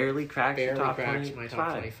 Barely cracks my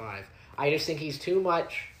top 25. I just think he's too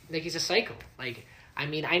much, like, he's a psycho. Like, I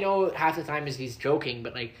mean, I know half the time he's joking,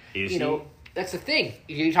 but, like, you know, that's the thing.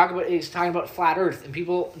 He's talking about flat Earth, and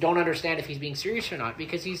people don't understand if he's being serious or not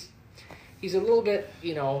because he's a little bit,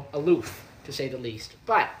 you know, aloof, to say the least.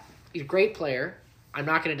 But he's a great player. I'm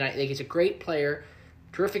not going to deny. Like, he's a great player.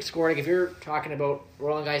 Terrific scoring. If you're talking about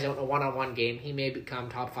rolling guys out in a one-on-one game, he may become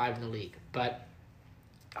top 5 in the league. But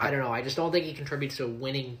I don't know. I just don't think he contributes to a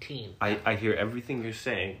winning team. I hear everything you're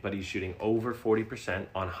saying, but he's shooting over 40%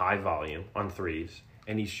 on high volume on threes,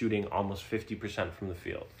 and he's shooting almost 50% from the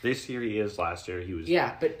field. This year he is. Last year he was.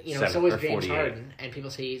 Yeah, but you know, so is James Harden, and people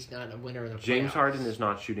say he's not a winner in the playoffs. James Harden is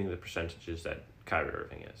not shooting the percentages that Kyrie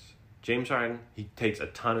Irving is. James Harden, he takes a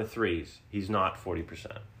ton of threes. He's not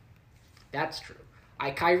 40%. That's true.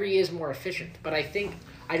 Kyrie is more efficient, but I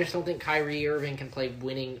just don't think Kyrie Irving can play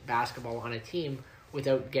winning basketball on a team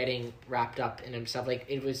without getting wrapped up in himself. Like,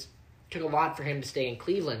 took a lot for him to stay in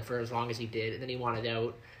Cleveland for as long as he did, and then he wanted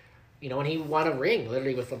out. And he won a ring,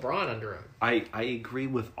 literally, with LeBron under him. I agree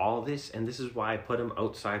with all of this, and this is why I put him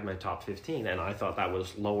outside my top 15, and I thought that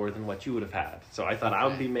was lower than what you would have had. So I thought I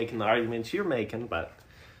would be making the arguments you're making, but...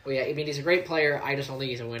 Well, yeah, he's a great player. I just don't think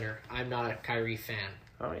he's a winner. I'm not a Kyrie fan.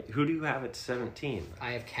 All right, who do you have at 17?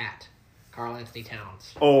 I have Cat, Karl Anthony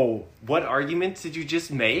Towns. Oh, what arguments did you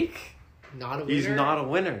just make? Not a winner? He's not a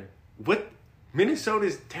winner. What?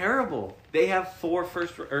 Minnesota's terrible. They have 3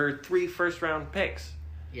 first-round picks.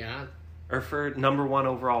 Yeah. Or for number 1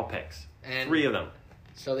 overall picks. And 3 of them.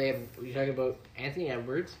 So you're talking about Anthony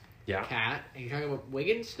Edwards. Yeah. Cat. Are you talking about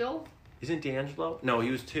Wiggins still? Isn't D'Angelo? No, he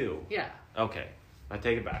was 2. Yeah. Okay. I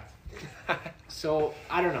take it back. So,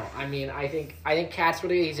 I don't know. I mean, I think Cat's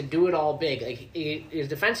he's a do-it-all big. Like, he is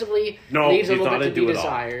defensively leaves a little bit to be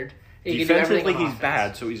desired. Defensively, he's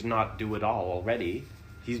bad, so he's not do-it-all already.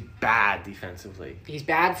 He's bad defensively. He's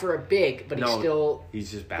bad for a big, but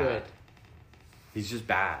he's just bad. Good. He's just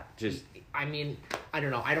bad. I mean, I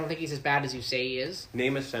don't know. I don't think he's as bad as you say he is.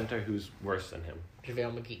 Name a center who's worse than him.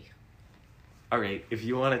 JaVale McGee. All right, if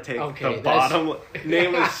you want to take the bottom,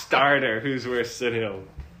 name a starter who's worse than him.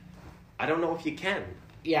 I don't know if you can.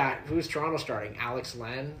 Yeah, who's Toronto starting? Alex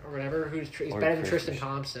Len or whatever? He's better than Tristan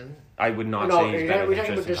Thompson. I would not say he's better than Tristan Thompson. Are we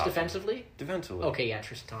talking about just defensively? Defensively. Okay, yeah,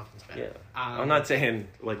 Tristan Thompson's better. Yeah. I'm not saying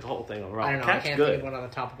like the whole thing overall. I don't know. Cat's I can't good. think of one on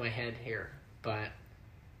the top of my head here, but...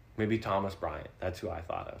 Maybe Thomas Bryant. That's who I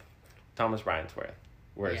thought of. Thomas Bryant's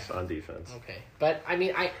worse on defense. Okay. But, I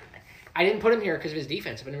mean, I didn't put him here because of his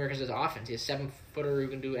defense. I put him here because of his offense. He's a 7-footer who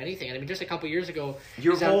can do anything. And I mean, just a couple years ago...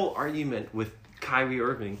 Your whole argument with Kyrie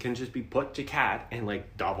Irving can just be put to Cat and,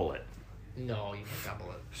 like, double it. No, you can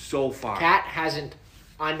double it. So far. Cat hasn't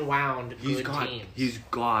unwound good teams. He's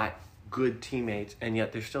got good teammates, and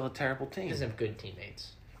yet they're still a terrible team. He doesn't have good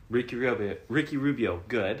teammates. Ricky Rubio,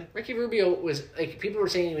 good. Ricky Rubio was, like, people were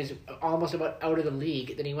saying he was almost about out of the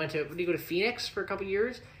league. Then he did he go to Phoenix for a couple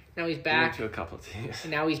years? Now he's back. He went to a couple of teams.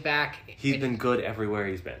 And now he's back. He's been good everywhere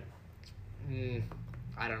he's been.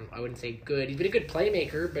 I wouldn't say good. He's been a good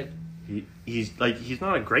playmaker, but... He's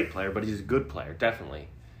not a great player, but he's a good player, definitely.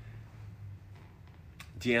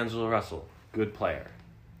 D'Angelo Russell, good player.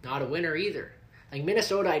 Not a winner either. Like,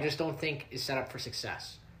 Minnesota, I just don't think is set up for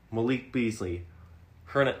success. Malik Beasley,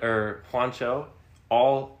 Juancho,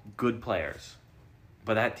 all good players.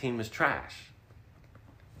 But that team is trash.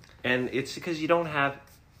 And it's because you don't have,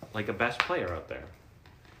 like, a best player out there.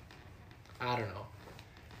 I don't know.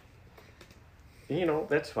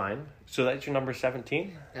 That's fine. So that's your number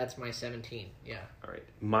 17? That's my 17, yeah. All right.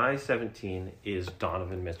 My 17 is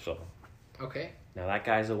Donovan Mitchell. Okay. Now, that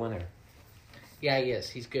guy's a winner. Yeah, he is.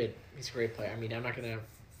 He's good. He's a great player. I mean, I'm not going to...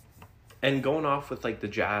 And going off with, like, the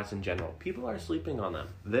Jazz in general, people are sleeping on them.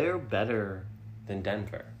 They're better than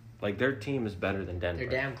Denver. Like, their team is better than Denver. They're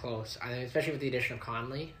damn close. I mean, especially with the addition of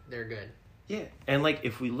Conley, they're good. Yeah. And, like,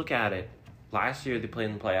 if we look at it, last year they played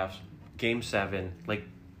in the playoffs, Game 7, like,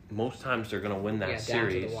 most times they're going to win that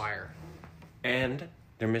series. Down to the wire. And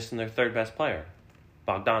they're missing their third best player,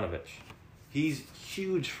 Bogdanovich. He's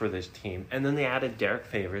huge for this team. And then they added Derek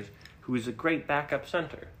Favors, who is a great backup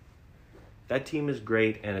center. That team is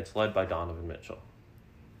great, and it's led by Donovan Mitchell.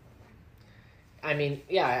 I mean,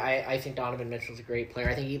 yeah, I think Donovan Mitchell's a great player.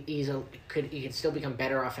 I think he can still become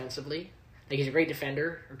better offensively. Like, he's a great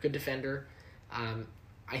defender, or good defender.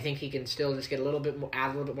 I think he can still just get a little bit more, add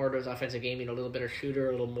a little bit more to his offensive game. A little bit of shooter,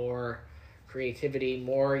 a little more creativity,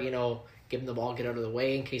 more give him the ball, get out of the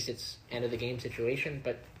way in case it's end of the game situation.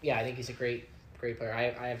 But yeah, I think he's a great player.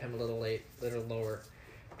 I have him a little lower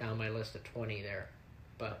down my list at 20 there,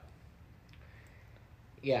 but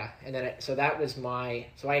yeah. And then so that was I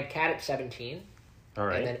had Cat at 17. All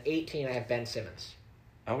right. And then 18 I have Ben Simmons.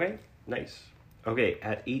 Okay, nice. Okay,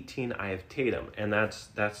 at 18 I have Tatum, and that's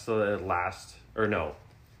the last, or no,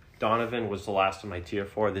 Donovan was the last of my tier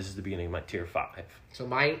 4. This is the beginning of my tier 5. So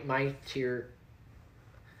my tier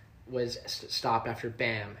was stopped after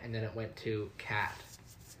Bam, and then it went to Cat.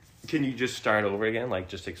 Can you just start over again? Like,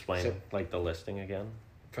 just explain, the listing again?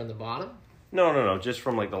 From the bottom? No. Just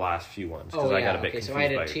from, the last few ones. Because I got a bit confused so I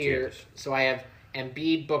had by a tier. your tiers. So I have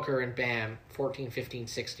Embiid, Booker, and Bam, 14, 15,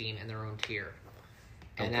 16 in their own tier.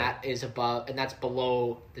 And that is above, and that's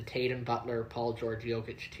below the Tatum, Butler, Paul George,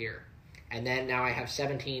 Jokic tier. And then now I have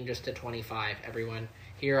 17 just to 25. Everyone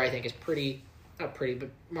here I think is not pretty, but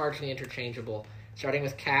marginally interchangeable. Starting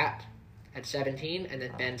with Cat at 17, and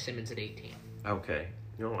then Ben Simmons at 18. Okay.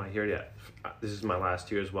 No, I hear you. This is my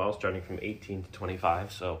last year as well, starting from 18 to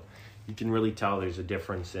 25. So you can really tell there's a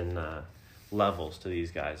difference in levels to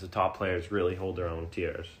these guys. The top players really hold their own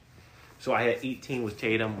tiers. So I had 18 with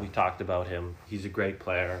Tatum. We talked about him. He's a great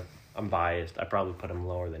player. I'm biased. I probably put him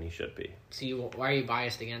lower than he should be. So why are you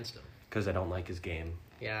biased against him? Because I don't like his game.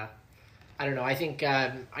 Yeah, I don't know. I think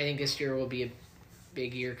this year will be a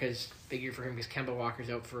big year for him because Kemba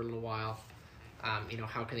Walker's out for a little while.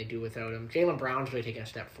 How can they do without him? Jaylen Brown's really taking a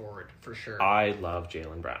step forward for sure. I love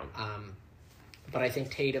Jaylen Brown. But I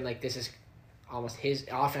think Tatum, this is almost his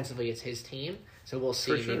offensively. It's his team, so we'll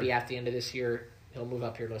see. For sure. Maybe at the end of this year, he'll move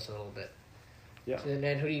up your list a little bit. Yeah. So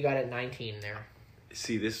then who do you got at 19 there?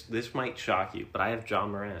 See, this might shock you, but I have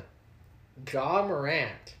John Morant. Ja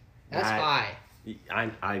Morant. That's high.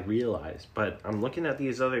 I realize, but I'm looking at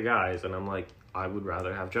these other guys, and I'm like, I would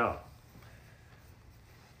rather have Ja.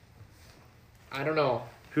 I don't know.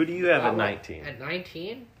 Who do you have at 19? At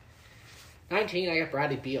 19? 19, I got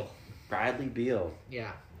Bradley Beal. Bradley Beal.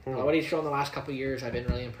 Yeah. What he's shown the last couple of years, I've been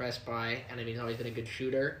really impressed by. And he's always been a good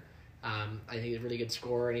shooter. I think he's a really good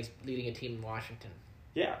scorer, and he's leading a team in Washington.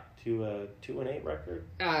 Yeah, to a 2-8 record.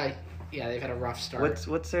 Yeah, they've had a rough start.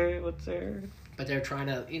 What's their? But they're trying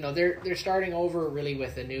to, they're starting over really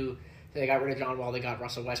with a new. They got rid of John Wall. They got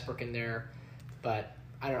Russell Westbrook in there, but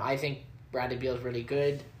I don't know. I think Bradley Beal is really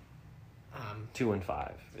good.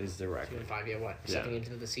 2-5 is the record. 2-5. Yeah, what? Yeah. Stepping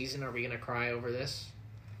into the season, are we gonna cry over this?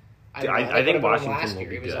 I think Washington last will year.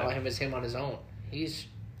 be It was good. him on his own.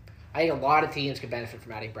 I think a lot of teams could benefit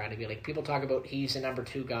from adding Bradley Beal. People talk about he's the number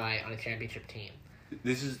 2 guy on a championship team.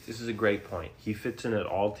 This is a great point. He fits in at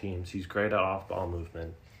all teams. He's great at off-ball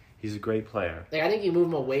movement. He's a great player. I think you move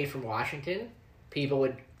him away from Washington, you'd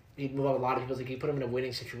move on a lot of people. You put him in a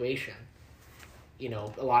winning situation.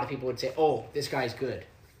 A lot of people would say, "Oh, this guy's good."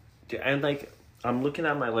 And I'm looking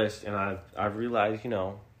at my list, and I've realized,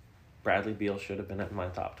 Bradley Beal should have been in my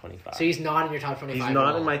top 25. So he's not in your top 25. He's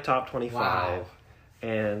not in my top 25, wow.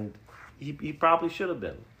 And he probably should have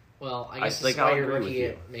been. Well, I guess that's why you're a rookie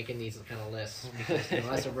at making these kind of lists. Because,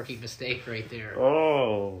 that's a rookie mistake right there.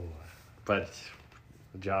 Oh, but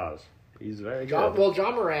Jaws, he's very good. Well,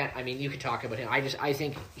 John Morant, you could talk about him. I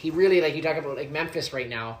think he really, you talk about, Memphis right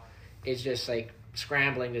now is just,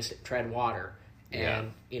 scrambling to tread water.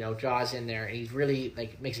 And, Jaws in there, and he's really,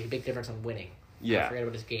 makes a big difference on winning. Yeah. I forget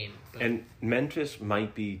about his game. But. And Memphis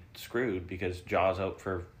might be screwed because Jaws out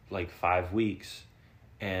for, 5 weeks.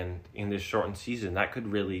 And in this shortened season, that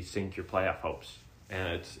could really sink your playoff hopes.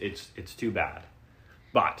 And it's too bad.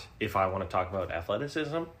 But if I want to talk about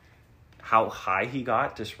athleticism, how high he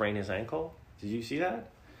got to sprain his ankle, did you see that?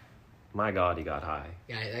 My God, he got high.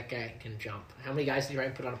 Yeah, that guy can jump. How many guys did he try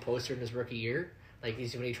and put on a poster in his rookie year? When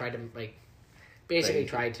he tried to, basically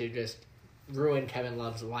tried to just ruin Kevin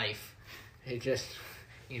Love's life. It just,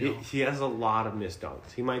 He has a lot of missed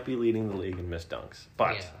dunks. He might be leading the league in missed dunks.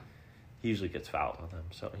 But he usually gets fouled on them,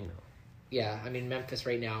 so, Yeah, Memphis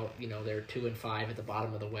right now, they're 2-5 at the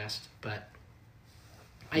bottom of the West. But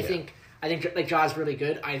I think Ja's really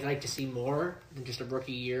good. I'd like to see more than just a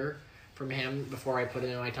rookie year from him before I put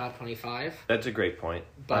him in my top 25. That's a great point.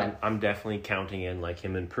 But I'm definitely counting in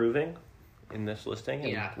him improving in this listing,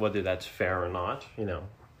 and whether that's fair or not, I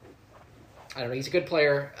don't know. He's a good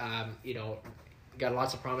player. Got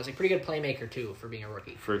lots of promise. Pretty good playmaker too for being a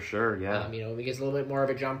rookie. For sure, yeah. He gets a little bit more of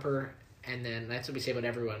a jumper, and then that's what we say about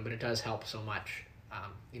everyone, but it does help so much.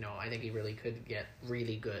 I think he really could get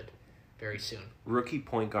really good very soon. Rookie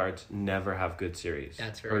point guards never have good series.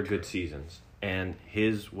 That's very true. Good seasons. And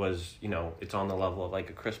his was, it's on the level of a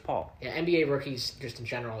Chris Paul. Yeah, NBA rookies just in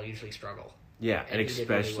general usually struggle. Yeah, and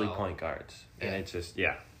especially really well. Point guards. Yeah. And it's just,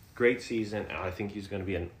 great season. I think he's going to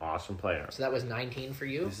be an awesome player. So that was 19 for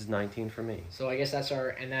you? This is 19 for me. So I guess that's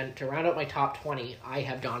and then to round out my top 20, I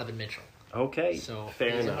have Donovan Mitchell. Okay, so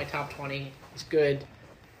fair he's enough. in my top 20. He's good.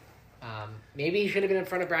 Maybe he should have been in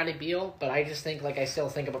front of Bradley Beal, but I just think, I still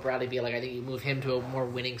think about Bradley Beal. I think you move him to a more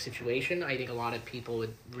winning situation. I think a lot of people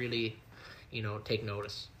would really, take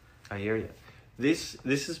notice. I hear you. This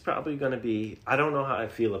is probably going to be... I don't know how I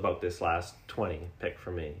feel about this last 20 pick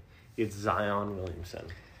for me. It's Zion Williamson.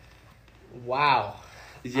 Wow.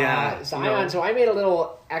 Yeah. Zion. So I made a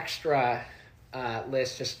little extra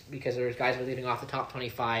list just because there's guys who are leaving off the top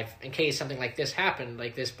 25 in case something like this happened,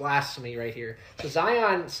 like this blasphemy right here. So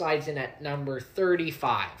Zion slides in at number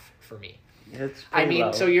 35 for me. It's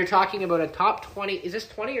low. So you're talking about a top 20. Is this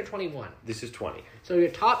 20 or 21? This is 20. So your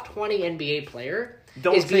top 20 NBA player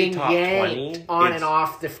Don't is say being top yanked 20. on and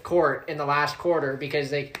off the court in the last quarter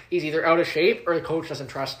because he's either out of shape or the coach doesn't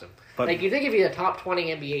trust him. But you think if he's a top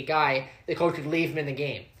 20 NBA guy, the coach would leave him in the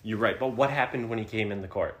game. You're right, but what happened when he came in the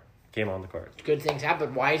court? came on the court. Good things happen,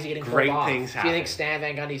 but why is he getting Great pulled off? things Do you think happen. Stan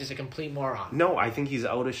Van Gundy's just a complete moron? No, I think he's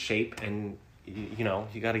out of shape, and you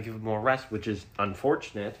got to give him more rest, which is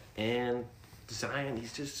unfortunate. And Zion,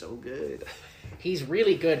 he's just so good. He's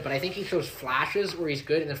really good, but I think he shows flashes where he's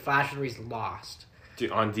good and then flashes where he's lost.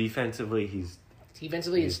 Dude, on defensively,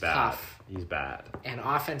 Defensively, he's it's bad. tough. He's bad. And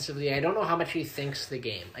offensively, I don't know how much he thinks the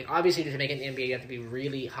game. Like, obviously, to make an NBA, you have to be a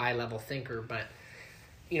really high-level thinker, but,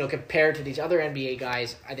 compared to these other NBA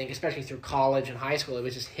guys, I think especially through college and high school, it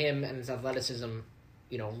was just him and his athleticism,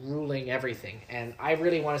 ruling everything. And I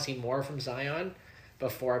really want to see more from Zion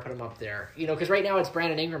before I put him up there. Because right now it's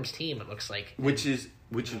Brandon Ingram's team, it looks like. Which is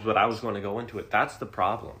what I was going to go into it. That's the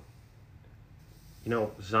problem.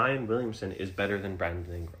 Zion Williamson is better than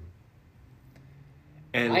Brandon Ingram.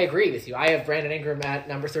 And I agree with you. I have Brandon Ingram at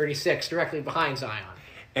number 36, directly behind Zion.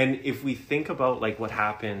 And if we think about what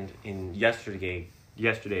happened in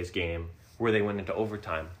yesterday's game, where they went into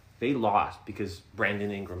overtime, they lost because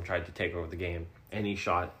Brandon Ingram tried to take over the game, and he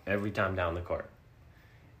shot every time down the court.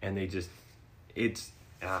 And it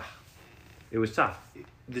was tough.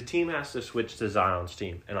 The team has to switch to Zion's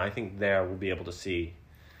team, and I think there we'll be able to see.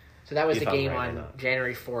 So that was if the I'm game right or on not.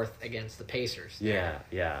 January 4th against the Pacers. Yeah.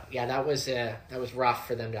 Yeah, that was rough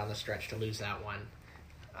for them down the stretch to lose that one.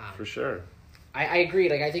 For sure. I agree.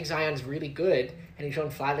 Like, I think Zion's really good, and he's shown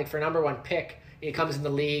flat. Like, for a number one pick, he comes in the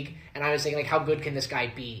league, and I was thinking, like, how good can this guy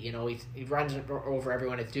be? He runs over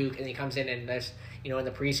everyone at Duke, and he comes in and there's, in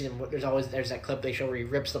the preseason, there's that clip they show where he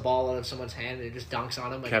rips the ball out of someone's hand and it just dunks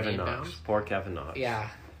on him like Kevin an Knox. inbounds. Poor Kevin Knox. Yeah,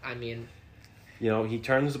 I mean, he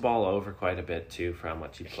turns the ball over quite a bit, too, for how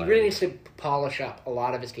much he plays. he really needs to polish up a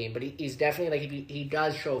lot of his game, but he's definitely, like, he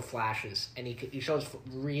does show flashes, and he shows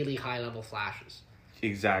really high-level flashes.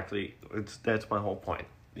 Exactly. That's my whole point.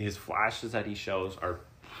 His flashes that he shows are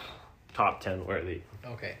top 10 worthy.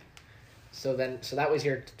 Okay. So that was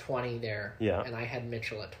your 20 there. Yeah. And I had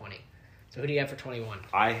Mitchell at 20. So who do you have for 21?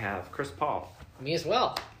 I have Chris Paul. Me as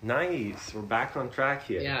well. Nice. We're back on track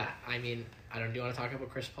here. Yeah, I mean, do you want to talk about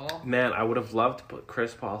Chris Paul? Man, I would have loved to put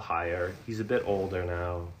Chris Paul higher. He's a bit older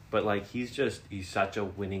now, but he's such a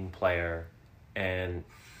winning player, and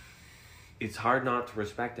it's hard not to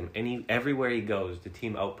respect him. And everywhere he goes, the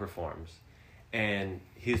team outperforms, and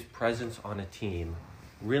his presence on a team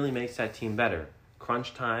really makes that team better.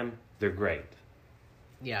 Crunch time, they're great.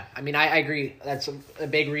 Yeah, I mean, I agree. That's a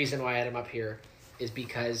big reason why I had him up here, is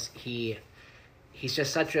because he's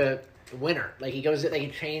just such a winner. Like,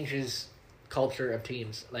 he changes culture of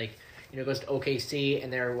teams. Like, goes to OKC,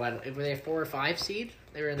 and they're were they a 4 or 5 seed?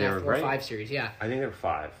 They were in that 4 or 5 series, yeah. I think they're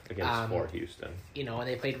 5 against 4 Houston. And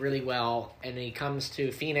they played really well, and he comes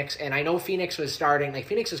to Phoenix, and I know Phoenix was starting, like,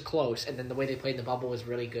 Phoenix is close, and then the way they played in the bubble was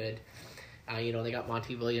really good. They got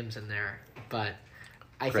Monty Williams in there, but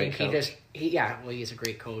I Great think coach. he's a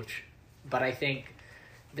great coach, but I think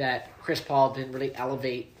that Chris Paul didn't really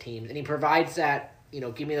elevate teams, and he provides that,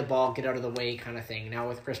 give me the ball, get out of the way kind of thing. Now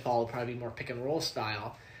with Chris Paul, it'll probably be more pick and roll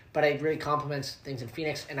style, but it really complements things in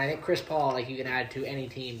Phoenix, and I think Chris Paul, you can add to any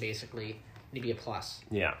team, basically, to be a plus.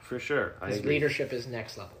 Yeah, for sure. His leadership is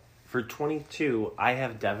next level. For 22, I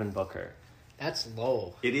have Devin Booker. That's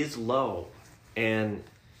low. It is low, and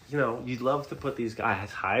you'd love to put these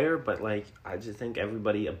guys higher, but I just think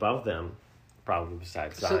everybody above them, probably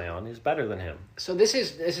besides Zion, is better than him. So this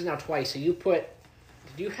is now twice. So did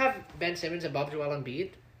you have Ben Simmons above Joel Embiid?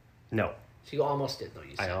 No, So you almost did, though,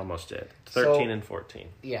 you said. I almost did. 13 and 14.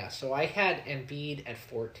 Yeah, so I had Embiid at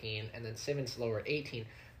 14 and then Simmons lower at 18.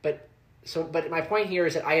 But my point here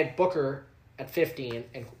is that I had Booker at 15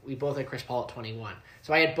 and we both had Chris Paul at 21.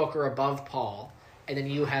 So I had Booker above Paul, and then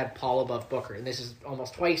you had Paul above Booker. And this is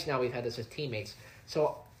almost twice now we've had this with teammates.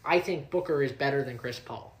 So I think Booker is better than Chris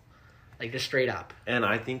Paul. Just straight up. And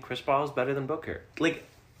I think Chris Paul is better than Booker.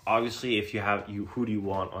 Obviously, if who do you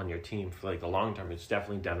want on your team for the long term? It's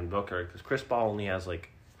definitely Devin Booker, because Chris Paul only has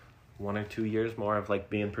 1 or 2 years more of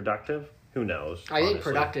being productive. Who knows? I think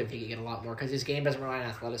productive he can get a lot more because his game doesn't rely on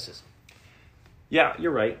athleticism. Yeah,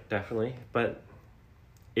 you're right, definitely. But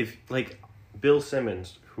if Bill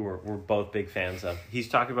Simmons, who we're both big fans of, he's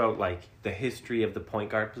talking about the history of the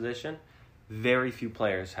point guard position. Very few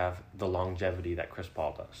players have the longevity that Chris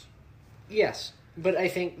Paul does. Yes, but I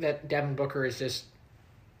think that Devin Booker is just.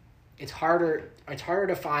 It's harder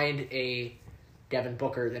to find a Devin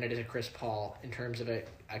Booker than it is a Chris Paul in terms of a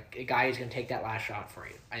guy who's going to take that last shot for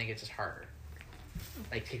you. I think it's just harder.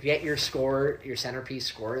 To get your centerpiece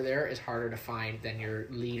scorer there is harder to find than your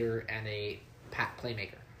leader and a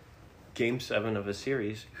playmaker. Game 7 of a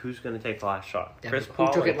series, who's going to take the last shot? Chris Paul.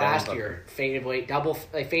 Who took it last year? Fade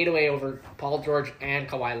away over Paul George and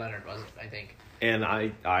Kawhi Leonard was it, I think. And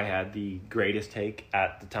I had the greatest take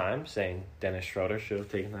at the time, saying Dennis Schroeder should have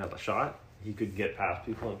taken that shot. He could get past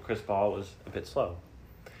people, and Chris Paul was a bit slow.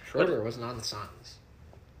 Schroeder wasn't on the Suns.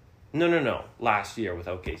 No. Last year with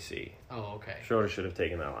OKC. Oh, okay. Schroeder should have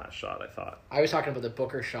taken that last shot, I thought. I was talking about the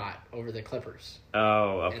Booker shot over the Clippers.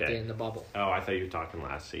 Oh, At okay. in the bubble. Oh, I thought you were talking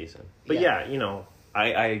last season. But Yeah.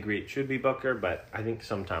 I agree. It should be Booker, but I think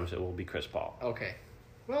sometimes it will be Chris Paul. Okay.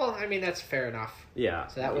 Well, I mean, that's fair enough. Yeah.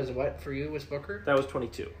 So that was what for you was Booker? That was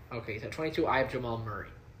 22. Okay, so 22, I have Jamal Murray.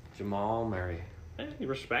 Jamal Murray.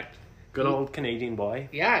 Respect. Good old Canadian boy.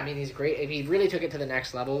 Yeah, I mean, he's great. He really took it to the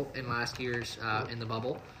next level in last year's in the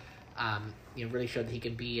bubble. Really showed that he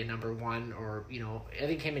can be a number one, or, I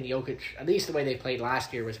think him and Jokic, at least the way they played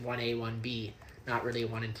last year was 1A, 1B, not really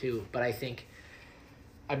 1 and 2. But I think,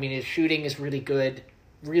 his shooting is really good,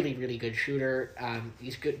 really, really good shooter.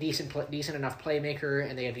 He's good, decent enough playmaker,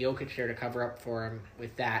 and they have Jokic there to cover up for him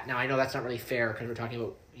with that. Now, I know that's not really fair because we're talking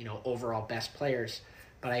about, overall best players,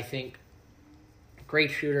 but I think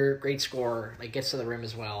great shooter, great scorer, gets to the rim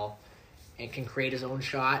as well, and can create his own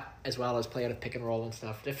shot as well as play out of pick and roll and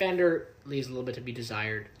stuff. Defender leaves a little bit to be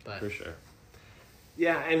desired, but For sure.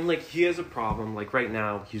 Yeah, and he has a problem. Right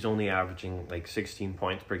now, he's only averaging 16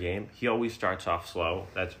 points per game. He always starts off slow.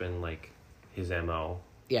 That's been his MO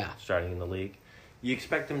yeah, starting in the league. You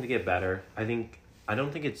expect him to get better. I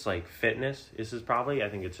don't think it's fitness is his probably. I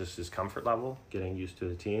think it's just his comfort level, getting used to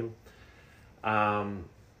the team.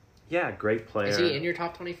 Yeah, great player. Is he in your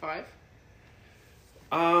top 25?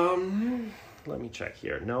 Let me check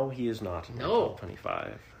here. No, he is not in the No. top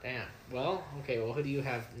 25. Damn. Well, okay. Well, who do you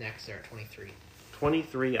have next there at 23?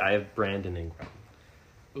 23, I have Brandon Ingram.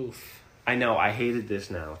 Oof. I know, I hated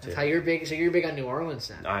this now, too. That's how you're big. So you're big on New Orleans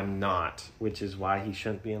then. I'm not, which is why he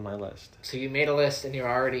shouldn't be in my list. So you made a list and you're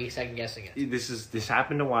already second guessing it. This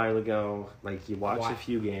happened a while ago. You watch Why? a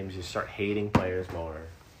few games, you start hating players more.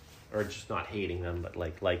 Or just not hating them, but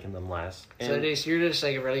liking them less. So you're just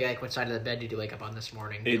really what side of the bed did you wake up on this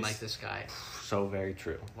morning? Do you It's- like this guy? So very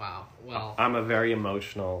true. Wow. Well, I'm a very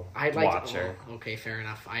emotional I'd like watcher. To, okay, fair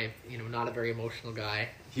enough. I, not a very emotional guy,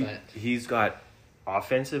 He, but he's got,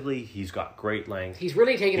 offensively, he's got great length. he's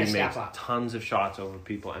really taken He a step makes up. tons of shots over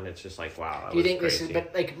people, and it's just wow, that Do you was think crazy. this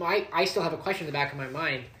is? But I still have a question in the back of my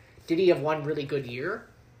mind. Did he have one really good year,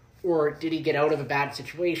 or did he get out of a bad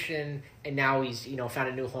situation and now he's found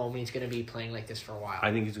a new home and he's going to be playing like this for a while?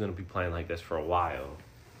 I think he's going to be playing like this for a while.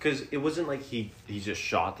 Because it wasn't he just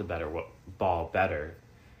shot the ball better.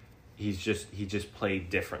 He just played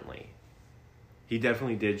differently. He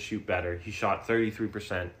definitely did shoot better. He shot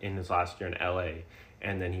 33% in his last year in LA,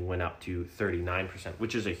 and then he went up to 39%,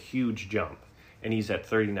 which is a huge jump. And he's at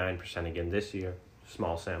 39% again this year,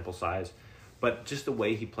 small sample size. But just the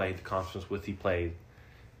way he played, the confidence with he played,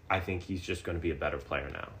 I think he's just going to be a better player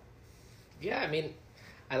now. Yeah,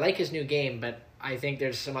 I like his new game, but I think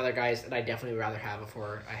there's some other guys that I definitely would rather have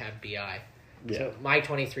before I have BI. Yeah. So my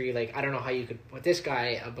 23, I don't know how you could put this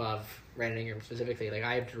guy above Brandon Ingram specifically.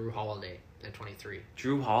 I have Drew Holiday at 23.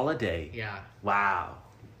 Drew Holiday. Yeah. Wow.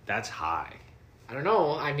 That's high. I don't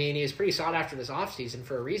know. He was pretty sought after this offseason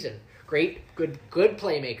for a reason. Good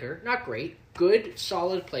playmaker. Not great. Good,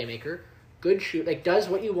 solid playmaker. Good shoot. Does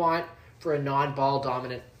what you want for a non-ball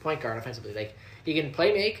dominant point guard offensively. He can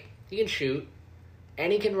play make, he can shoot,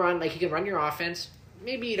 and he can run. He can run your offense.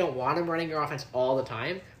 Maybe you don't want him running your offense all the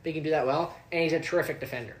time, but he can do that well. And he's a terrific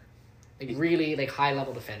defender. Really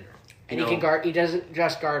high-level defender. And he can guard. He doesn't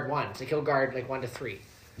just guard one. He'll guard 1 to 3.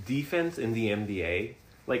 Defense in the NBA,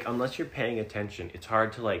 unless you're paying attention, it's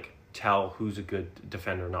hard to tell who's a good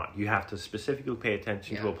defender or not. You have to specifically pay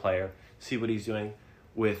attention to a player, see what he's doing.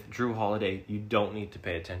 With Drew Holiday, you don't need to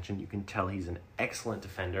pay attention. You can tell he's an excellent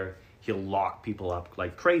defender. He'll lock people up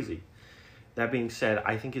like crazy. That being said,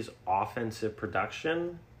 I think his offensive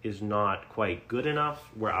production is not quite good enough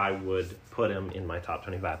where I would put him in my top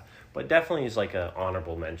 25. But definitely is an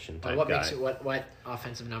honorable mention type What guy. makes it? What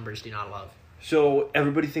offensive numbers do you not love? So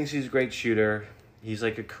everybody thinks he's a great shooter. He's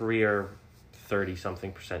a career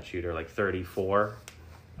 30-something% shooter, 34.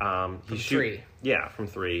 From three. Yeah, from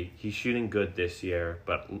 3. He's shooting good this year,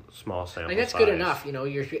 but small sample That's size. good enough.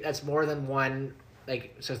 That's more than one.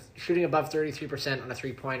 So shooting above 33% on a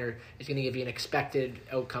 3-pointer is going to give you an expected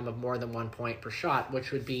outcome of more than 1 point per shot,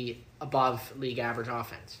 which would be above league average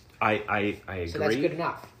offense. I agree. So that's good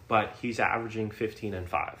enough. But he's averaging 15 and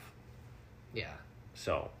 5. Yeah.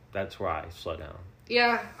 So that's where I slow down.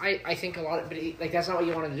 Yeah, I think a lot of, but that's not what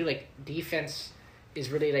you want to do. Defense is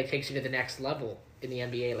really takes you to the next level in the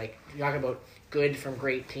NBA. You're talking about good from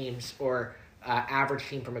great teams or average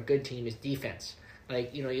team from a good team is defense.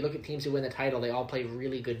 You look at teams who win the title, they all play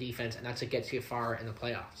really good defense, and that's what gets you far in the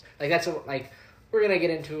playoffs. we're going to get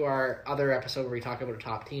into our other episode where we talk about the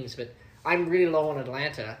top teams, but I'm really low on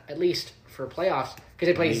Atlanta, at least for playoffs, because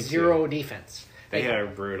they play Me zero too. defense. They are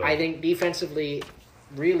brutal. I think defensively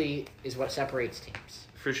really is what separates teams.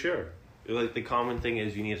 For sure. Like, the common thing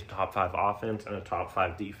is you need a top 5 offense and a top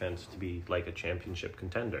 5 defense to be like a championship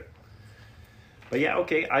contender. But yeah,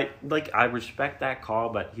 okay, I respect that call,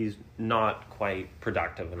 but he's not quite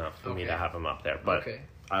productive enough for me to have him up there. But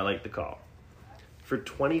I like the call. For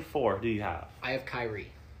 24, who do you have? I have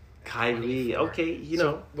Kyrie. Kyrie, 24. okay,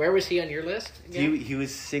 So where was he on your list again? He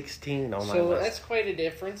was 16 on my list. So that's quite a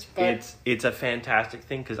difference. But it's a fantastic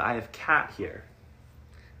thing because I have Cat here.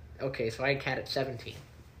 Okay, so I had Cat at 17.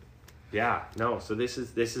 Yeah, no. So this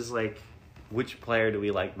is like, which player do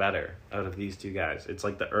we like better out of these two guys? It's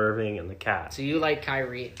like the Irving and the Cat. So you like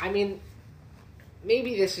Kyrie. I mean,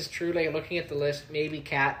 maybe this is true. Like, looking at the list, maybe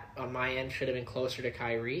Cat on my end should have been closer to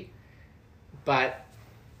Kyrie. But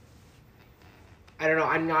I don't know.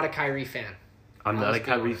 I'm not a Kyrie fan. I'm not a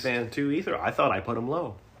Kyrie fan too either. I thought I put him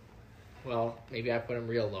low. Well, maybe I put him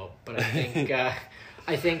real low. But I think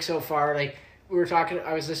I think so far, like, we were talking,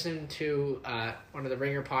 I was listening to one of the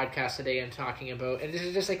Ringer podcasts today and talking about, and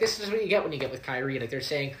this is what you get when you get with Kyrie. Like, they're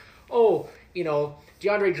saying, oh, you know,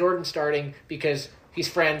 DeAndre Jordan starting because he's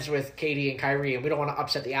friends with KD and Kyrie, and we don't want to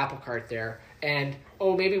upset the apple cart there. And,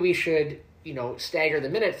 oh, maybe we should, you know, stagger the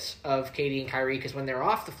minutes of KD and Kyrie because when they're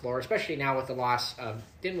off the floor, especially now with the loss of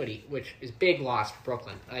Dinwiddie, which is big loss for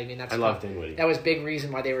Brooklyn. I mean, I love Dinwiddie. That was big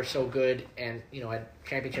reason why they were so good and, you know, had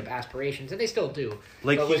championship aspirations, and they still do.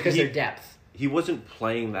 Like, but it was because their depth. He wasn't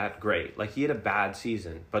playing that great. Like, he had a bad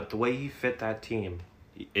season, but the way he fit that team,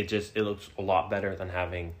 it looks a lot better than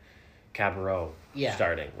having Cabarrot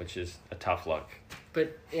starting, which is a tough look.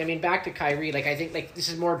 But, I mean, back to Kyrie, like, I think, like, this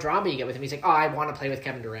is more drama you get with him. He's like, oh, I want to play with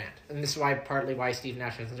Kevin Durant. And this is partly why Steve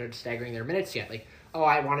Nash hasn't started staggering their minutes yet. Like, oh,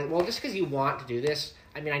 I want to, well, just because you want to do this,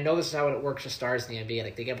 I mean, I know this is how it works with stars in the NBA.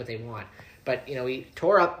 Like, they get what they want. But, you know, he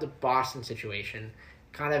tore up the Boston situation,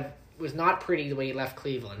 kind of was not pretty the way he left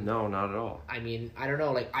Cleveland. No, not at all. I mean, I don't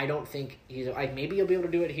know. Like, I don't think he's like, maybe he'll be able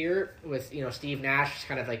to do it here with, you know, Steve Nash,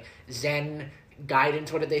 kind of like Zen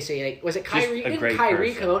guidance. What did they say? Like, was it Kyrie? Didn't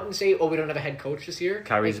Kyrie come out and say, "Oh, we don't have a head coach this year"?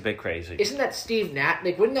 Kyrie's like, a bit crazy. Isn't that Steve Nash?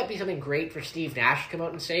 Like, wouldn't that be something great for Steve Nash to come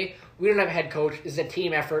out and say, "We don't have a head coach. This is a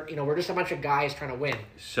team effort. You know, we're just a bunch of guys trying to win."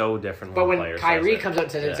 So different. But when Kyrie comes out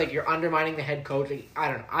and says it, it's like you're undermining the head coach. Like, I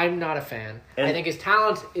don't know. I'm not a fan. And I think his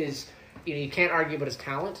talent is, you know, you can't argue about his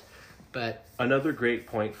talent. But another great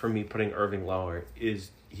point for me putting Irving lower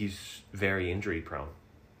is he's very injury prone.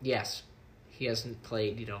 Yes, he hasn't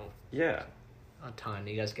played, you know. Yeah. A ton.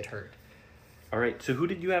 He does get hurt. All right. So who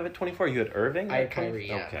did you have at 24? You had Irving? I had Kyrie,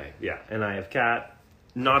 yeah. Okay. Yeah. And I have Cat.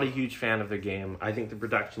 Not a huge fan of their game. I think the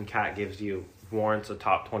production Cat gives you warrants a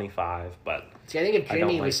top 25, but see, I think if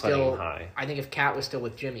Jimmy was still high. I think if Cat was still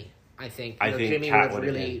with Jimmy, I think Jimmy Cat would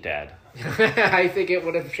have been dead. I think it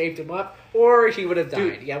would have shaped him up, or he would have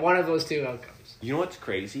died. Dude, yeah, one of those two outcomes. You know what's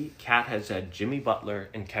crazy? Cat has had Jimmy Butler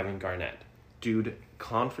and Kevin Garnett. Dude,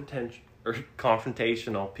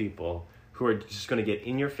 confrontational people who are just going to get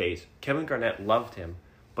in your face. Kevin Garnett loved him,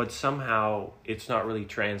 but somehow it's not really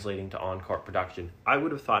translating to on-court production. I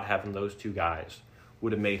would have thought having those two guys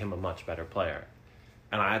would have made him a much better player.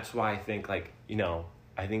 And that's why I think, like, you know,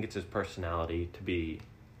 I think it's his personality to be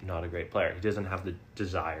not a great player. He doesn't have the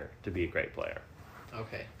desire to be a great player.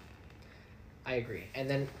 Okay. I agree. And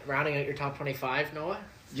then rounding out your top 25, Noah?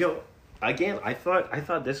 Yo, again, I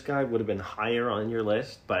thought this guy would have been higher on your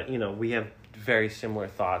list, but, you know, we have very similar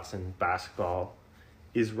thoughts in basketball.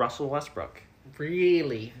 Is Russell Westbrook.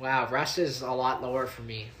 Really? Wow, Russ is a lot lower for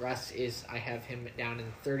me. I have him down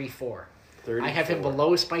in 34. I have him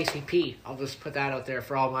below Spicy P. I'll just put that out there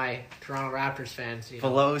for all my Toronto Raptors fans.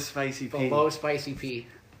 Below Spicy P. Below Spicy P.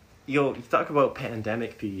 Yo, you talk about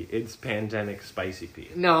pandemic P. It's pandemic Spicy P.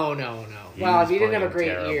 No. Well, he didn't have a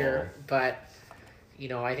great year, but, you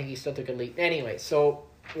know, I think he still took a leap. Anyway, so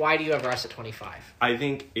why do you have Russ at 25? I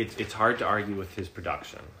think it's hard to argue with his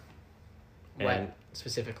production. What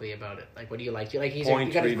specifically about it? Like, what do you like? He's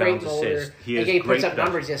points, got a great motor. He puts up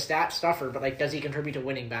numbers. He's a stat stuffer, but, like, does he contribute to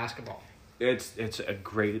winning basketball? It's a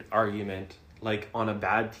great argument. Like, on a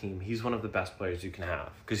bad team, he's one of the best players you can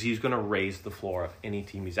have because he's going to raise the floor of any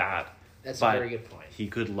team he's at. That's a very good point. He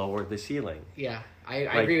could lower the ceiling. Yeah, I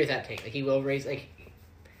agree with that take. Like, he will raise. Like,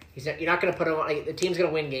 you're not going to put him. Like, the team's going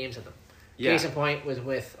to win games with him. Yeah. Case in point was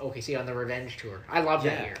with OKC on the revenge tour. I love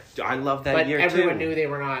that year. I love that year too. But everyone knew they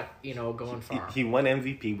were not, you know, going far. He won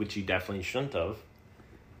MVP, which he definitely shouldn't have,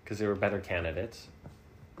 because they were better candidates.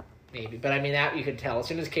 Maybe, but I mean that you could tell as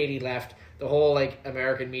soon as KD left. The whole, like,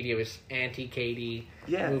 American media was anti-KD,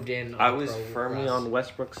 moved in. I was firmly on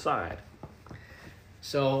Westbrook's side.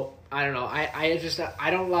 So I don't know. I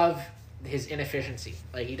don't love his inefficiency.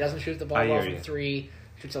 Like, he doesn't shoot the ball well from three.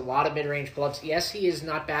 Shoots a lot of mid-range pull-ups. Yes, he is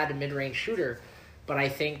not bad a mid-range shooter, but I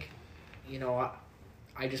think,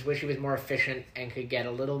 I just wish he was more efficient and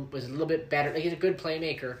was a little bit better. Like, he's a good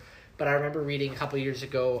playmaker, but I remember reading a couple years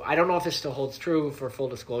ago. I don't know if this still holds true for full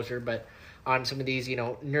disclosure, but on some of these,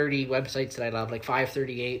 nerdy websites that I love, like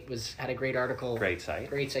 538 had a great article. Great site.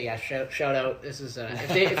 Yeah. Shout out. This is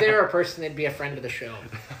if they were a person, they'd be a friend of the show.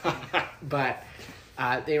 But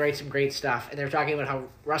they write some great stuff, and they're talking about how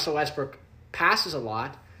Russell Westbrook passes a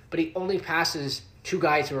lot, but he only passes two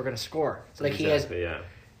guys who are going to score. So like his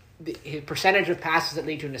percentage of passes that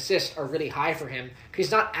lead to an assist are really high for him, because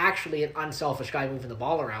he's not actually an unselfish guy moving the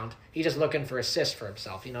ball around. He's just looking for assists for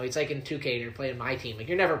himself. He's like in 2K and you're playing my team. Like,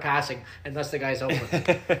 you're never passing unless the guy's open.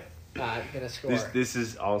 Gonna score. This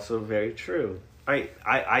is also very true.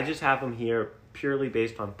 I just have him here purely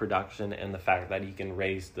based on production and the fact that he can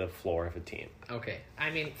raise the floor of a team. Okay.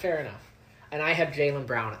 I mean, fair enough. And I have Jaylen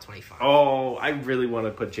Brown at 25. Oh, I really want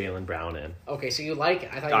to put Jaylen Brown in. Okay, so you like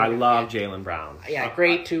it. I love Jaylen Brown. Yeah,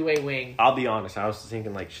 great two-way wing. I'll be honest. I was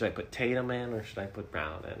thinking, should I put Tatum in or should I put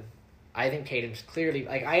Brown in? I think Tatum's clearly...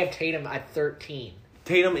 I have Tatum at 13.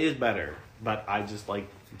 Tatum is better, but I just like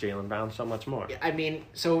Jaylen Brown so much more. I mean,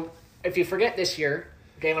 so if you forget this year,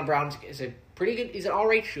 Jaylen Brown is a pretty good... He's an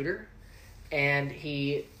all-right shooter, and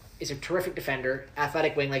he is a terrific defender,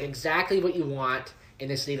 athletic wing, exactly what you want in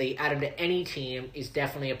this league. Add him to any team is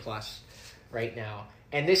definitely a plus right now.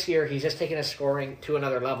 And this year, he's just taken his scoring to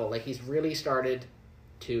another level. He's really started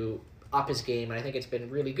to up his game, and I think it's been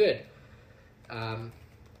really good.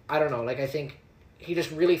 I don't know. I think he just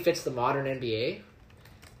really fits the modern NBA,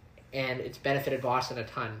 and it's benefited Boston a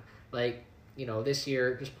ton. This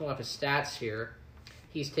year, just pulling up his stats here,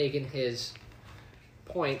 he's taken his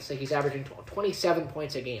points. He's averaging 27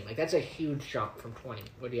 points a game. That's a huge jump from 20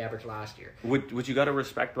 what he averaged last year. What you got to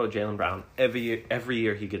respect about Jaylen Brown, every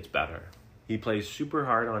year he gets better. He plays super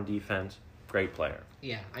hard on defense. Great player.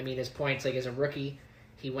 Yeah, I mean, his points, as a rookie,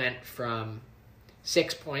 he went from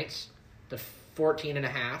 6 points to 14 and a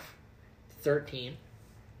half, 13,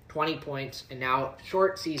 20 points, and now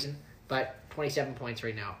short season, but 27 points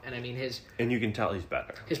right now. And I mean, and you can tell he's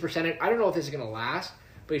better. His percentage, I don't know if this is going to last,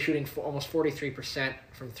 but he's shooting almost 43%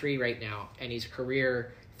 from three right now, and he's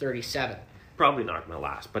career 37. Probably not going to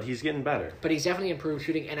last, but he's getting better. But he's definitely improved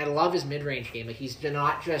shooting, and I love his mid-range game. He's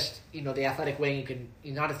not just the athletic wing.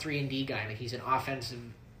 He's not a 3-and-D guy. He's an offensive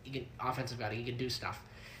guy. He can do stuff,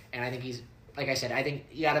 and I think he's, like I said, I think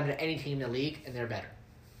you add him to any team in the league, and they're better.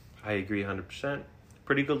 I agree 100%.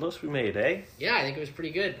 Pretty good list we made, eh? Yeah, I think it was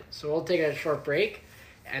pretty good. So we'll take a short break,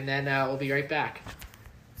 and then we'll be right back.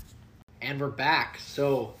 And we're back.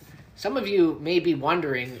 So some of you may be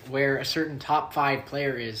wondering where a certain top 5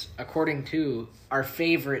 player is, according to our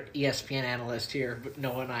favorite ESPN analyst here,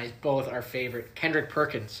 Noah and I both our favorite, Kendrick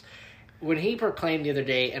Perkins. When he proclaimed the other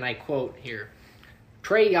day, and I quote here,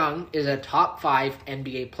 "Trae Young is a top 5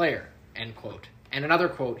 NBA player," end quote. And another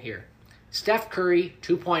quote here, "Steph Curry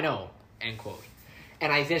 2.0," end quote.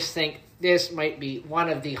 And I just think this might be one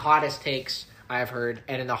of the hottest takes I've heard,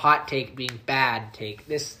 and in the hot take being bad take.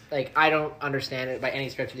 This, I don't understand it by any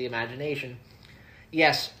stretch of the imagination.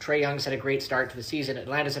 Yes, Trae Young's had a great start to the season.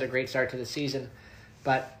 Atlanta's had a great start to the season,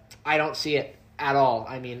 but I don't see it at all.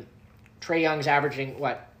 I mean, Trae Young's averaging,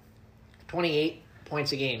 28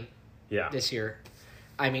 points a game this year.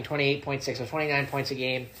 I mean, 28.6 or 29 points a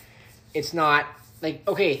game. It's not,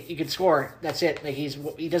 okay, you can score. That's it.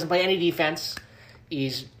 He doesn't play any defense.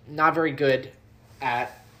 He's not very good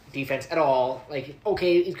at defense at all.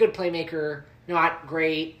 Okay, he's a good playmaker, not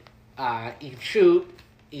great. He can shoot,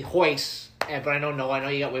 he hoists, but I know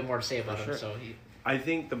you got way more to say about him. So I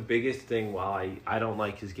think the biggest thing, while I don't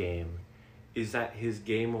like his game, is that his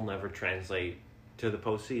game will never translate to the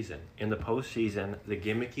postseason. In the postseason, the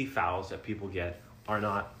gimmicky fouls that people get are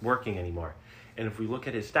not working anymore. And if we look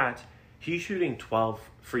at his stats, he's shooting 12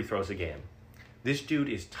 free throws a game. This dude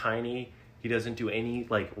is tiny. He doesn't do any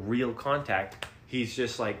real contact. He's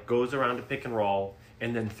just goes around to pick and roll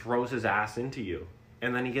and then throws his ass into you.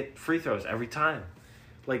 And then he gets free throws every time.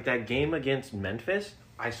 That game against Memphis,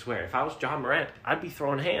 I swear, if I was John Morant, I'd be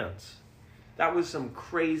throwing hands. That was some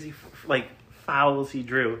crazy fouls he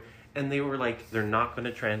drew. And they were they're not going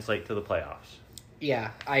to translate to the playoffs.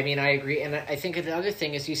 Yeah, I mean, I agree. And I think the other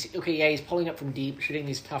thing is, he's pulling up from deep, shooting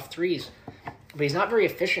these tough threes. But he's not very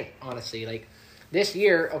efficient, honestly. This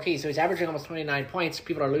year, so he's averaging almost 29 points.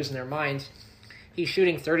 People are losing their minds. He's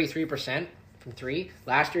shooting 33% from three.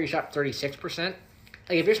 Last year, he shot 36%.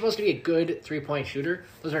 If you're supposed to be a good three-point shooter,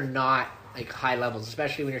 those are not, high levels,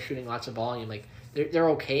 especially when you're shooting lots of volume. They're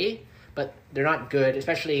okay, but they're not good,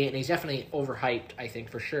 especially, and he's definitely overhyped, I think,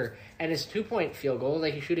 for sure. And his 2-point field goal,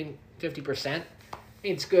 like he's shooting 50%.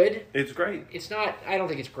 It's good. It's great. It's not, I don't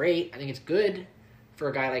think it's great. I think it's good for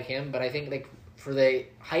a guy like him, but I think like for the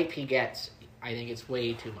hype he gets, I think it's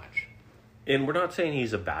way too much. And we're not saying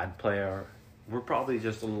he's a bad player. We're probably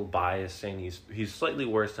just a little biased saying he's slightly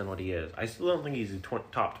worse than what he is. I still don't think he's a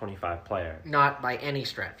top 25 player. Not by any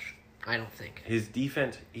stretch, I don't think. His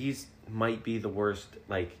defense, might be the worst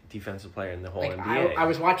like defensive player in the whole Like, NBA. I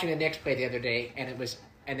was watching the Knicks play the other day,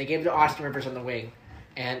 and they gave it to Austin Rivers on the wing,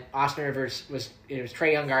 and Austin Rivers was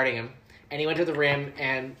Trae Young guarding him, and he went to the rim,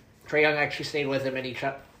 and Trae Young actually stayed with him, and he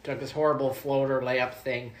took this horrible floater layup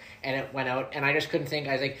thing, and it went out, and I just couldn't think.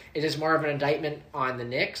 I was like, is this more of an indictment on the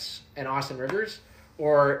Knicks and Austin Rivers,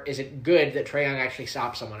 or is it good that Trae Young actually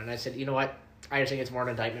stopped someone? And I said, you know what? I just think it's more an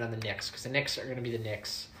indictment on the Knicks, because the Knicks are going to be the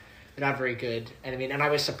Knicks. They're not very good. And I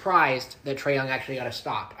was surprised that Trae Young actually got a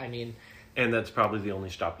stop. And that's probably the only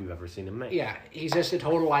stop you've ever seen him make. Yeah, he's just a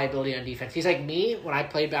total liability on defense. He's like me when I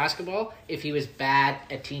played basketball if he was bad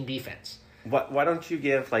at team defense. Why don't you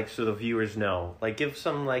give, like, so the viewers know, like, give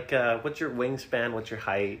some, like, what's your wingspan, what's your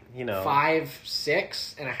height,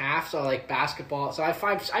 5'6.5", so like basketball. So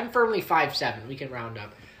I'm firmly 5'7". We can round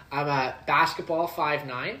up. I'm a basketball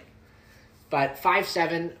 5'9", but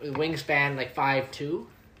 5'7", wingspan like 5'2".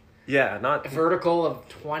 Yeah, not... A vertical of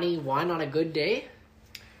 21 on a good day.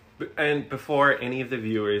 And before any of the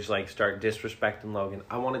viewers, like, start disrespecting Logan,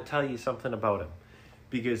 I want to tell you something about him.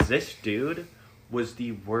 Because this dude was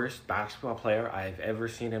the worst basketball player I've ever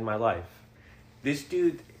seen in my life. This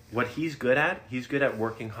dude, what he's good at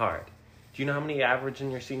working hard. Do you know how many he averaged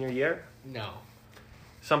in your senior year? No.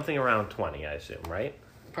 Something around 20, I assume, right?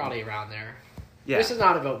 Probably around there. Yeah. This is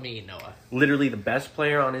not about me, Noah. Literally the best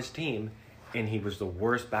player on his team, and he was the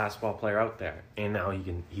worst basketball player out there. And now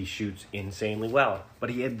he shoots insanely well. But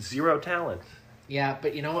he had zero talent. Yeah,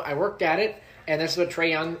 but I worked at it, and this is what Trae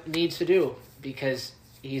Young needs to do, because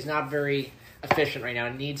he's not very efficient right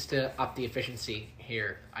now. He needs to up the efficiency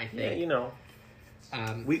here, I think. Yeah,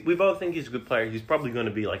 we both think he's a good player. He's probably going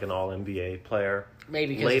to be like an All-NBA player.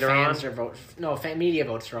 Maybe because later fans on. Media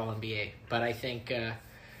votes for All-NBA. But I think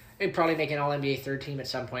they'd probably make an All-NBA third team at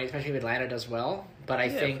some point, especially if Atlanta does well. But I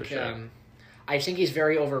think sure. I think he's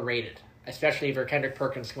very overrated, especially for Kendrick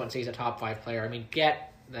Perkins once he's a top 5 player.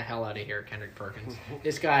 Get the hell out of here, Kendrick Perkins.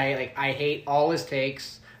 This guy, I hate all his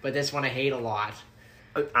takes, but this one I hate a lot.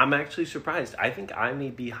 I'm actually surprised. I think I may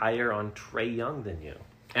be higher on Trae Young than you.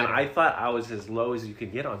 And I thought I was as low as you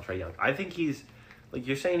could get on Trae Young. I think he's, like,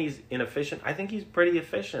 you're saying he's inefficient. I think he's pretty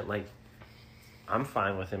efficient. Like, I'm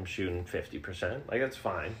fine with him shooting 50%. Like, that's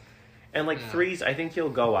fine. And, threes, I think he'll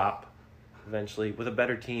go up eventually. With a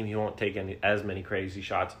better team, he won't take as many crazy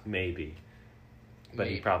shots, maybe. But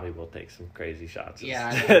he probably will take some crazy shots.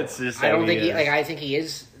 Yeah. It's just I don't think I think he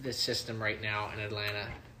is the system right now in Atlanta.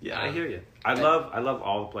 Yeah, I hear you. I love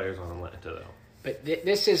all the players on Atlanta, though. But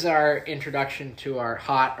this is our introduction to our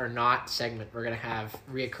hot or not segment we're going to have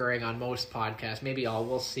reoccurring on most podcasts. Maybe all,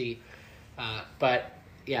 we'll see. But,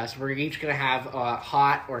 yeah, so we're each going to have a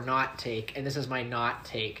hot or not take. And this is my not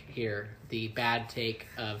take here, the bad take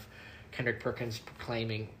of Kendrick Perkins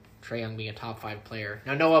proclaiming Trae Young being a top 5 player.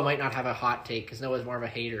 Now, Noah might not have a hot take because Noah's more of a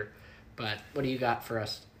hater. But what do you got for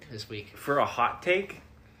us this week? For a hot take,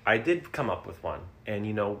 I did come up with one. And,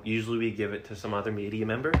 usually we give it to some other media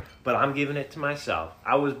member, but I'm giving it to myself.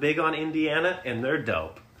 I was big on Indiana, and they're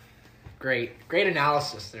dope. Great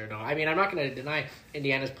analysis there, Noah. I'm not going to deny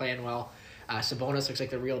Indiana's playing well. Sabonis looks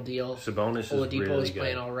like the real deal. Sabonis Oladipo is really is good.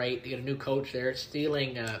 playing all right. They got a new coach there,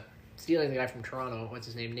 stealing the guy from Toronto. What's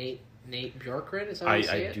his name? Nate Bjorkgren. Is that how you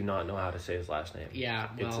say it? I do not know how to say his last name. Yeah,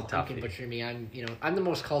 well, it's a you toughie. can butcher me. I'm the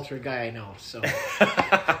most cultured guy I know. So,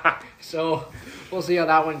 so we'll see how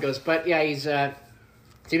that one goes. But yeah, he's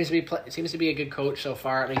seems to be a good coach so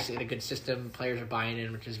far. At least in a good system, players are buying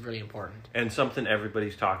in, which is really important. And something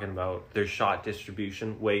everybody's talking about, their shot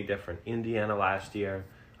distribution, way different. Indiana last year,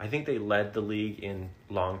 I think they led the league in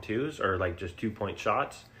long twos, or just 2-point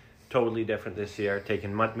shots. Totally different this year,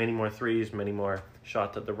 taking many more threes, many more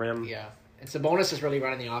shots at the rim. Yeah, and Sabonis is really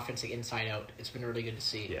running the offense inside out. It's been really good to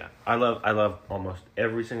see. Yeah, I love almost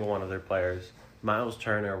every single one of their players. Miles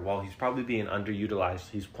Turner, while he's probably being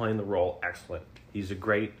underutilized, he's playing the role excellent. He's a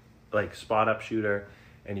great spot-up shooter,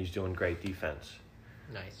 and he's doing great defense.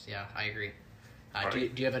 Nice, yeah, I agree. Do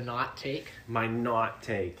you have a not take? My not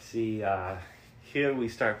take. See, here we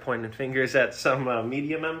start pointing fingers at some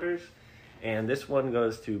media members, and this one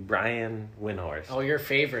goes to Brian Windhorst. Oh, your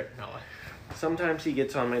favorite, Noah. Sometimes he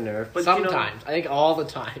gets on my nerve, but Sometimes. I think all the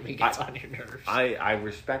time he gets on your nerves. I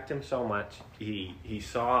respect him so much. He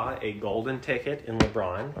saw a golden ticket in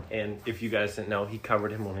LeBron, and if you guys didn't know, he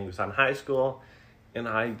covered him when he was in high school, and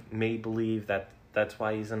I may believe that's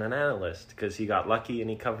why he's an analyst, because he got lucky and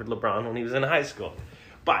he covered LeBron when he was in high school.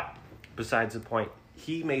 But besides the point,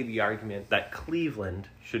 he made the argument that Cleveland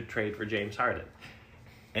should trade for James Harden,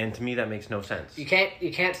 and to me that makes no sense. You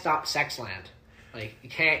can't stop Sexland. Like, you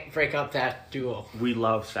can't break up that duo. We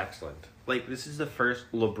love Sexland. Like, this is the first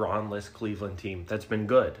LeBron-less Cleveland team that's been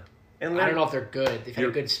good. And I don't know if they're good. They've had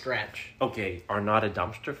a good stretch. Okay, are not a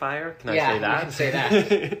dumpster fire? Can I Yeah, say that? you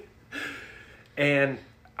can say that. And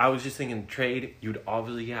I was just thinking, trade, you would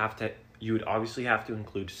obviously have to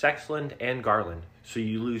include Sexland and Garland. So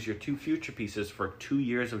you lose your two future pieces for 2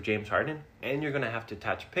 years of James Harden, and you're going to have to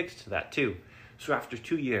attach picks to that too. So after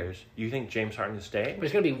 2 years, you think James Harden is staying? But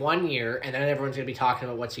it's going to be 1 year, and then everyone's going to be talking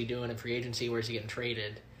about what's he doing in free agency, where's he getting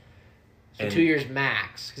traded. So 2 years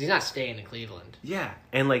max, because he's not staying in Cleveland. Yeah,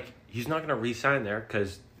 and like, he's not going to re-sign there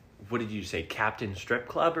because, what did you say, Captain Strip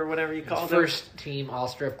Club or whatever you called it? First team all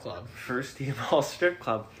strip club. First team all strip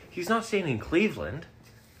club. He's not staying in Cleveland.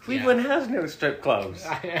 Cleveland has no strip clubs.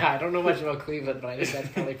 I don't know much about Cleveland, but I think that's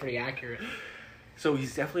probably pretty accurate. So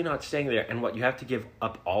he's definitely not staying there. And what, you have to give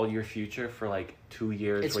up all your future for like 2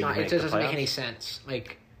 years? It's where not. You It make doesn't the make playoffs? any sense.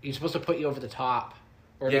 Like, he's supposed to put you over the top,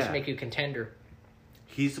 or at least make you a contender.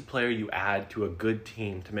 He's the player you add to a good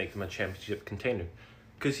team to make them a championship contender,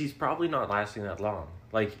 because he's probably not lasting that long.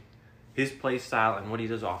 Like, his play style and what he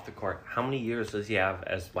does off the court. How many years does he have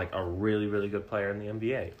as like a really, really good player in the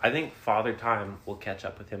NBA? I think Father Time will catch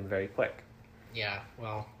up with him very quick. Yeah.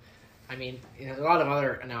 Well. I mean, a lot of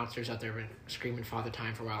other announcers out there have been screaming Father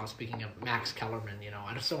Time for a while. Speaking of Max Kellerman,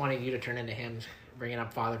 I just don't want you to turn into him bringing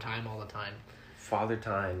up Father Time all the time. Father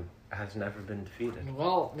Time has never been defeated.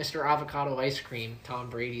 Well, Mr. Avocado Ice Cream, Tom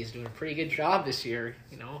Brady, is doing a pretty good job this year,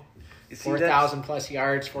 4,000 plus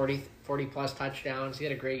yards, 40 plus touchdowns. He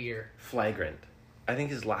had a great year. Flagrant. I think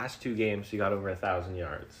his last 2 games he got over 1,000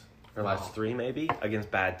 yards. Or last 3 maybe,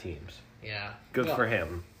 against bad teams. Yeah. Good for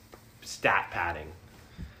him. Stat padding.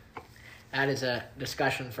 That is a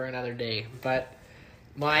discussion for another day. But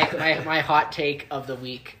my hot take of the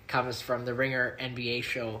week comes from the Ringer NBA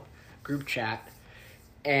show group chat.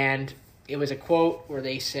 And it was a quote where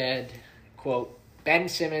they said, quote, Ben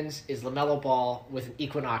Simmons is LaMelo Ball with an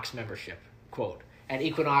Equinox membership, quote. And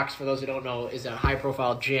Equinox, for those who don't know, is a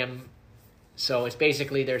high-profile gym. So it's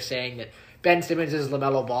basically they're saying that Ben Simmons is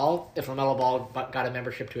LaMelo Ball if LaMelo Ball got a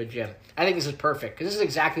membership to a gym. I think this is perfect, because this is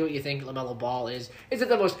exactly what you think LaMelo Ball is. Is it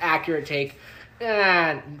the most accurate take?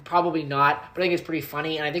 Probably not, but I think it's pretty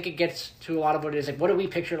funny, and I think it gets to a lot of what it is. Like, what do we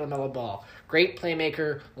picture LaMelo Ball? Great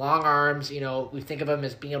playmaker, long arms, we think of him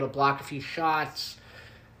as being able to block a few shots,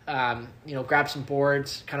 grab some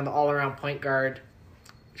boards, kind of an all-around point guard,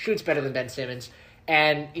 shoots better than Ben Simmons.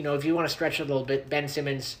 And, if you want to stretch it a little bit, Ben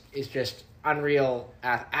Simmons is just unreal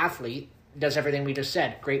athlete. Does everything we just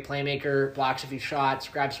said. Great playmaker, blocks a few shots,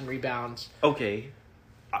 grabs some rebounds. Okay.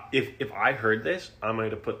 If I heard this, I'm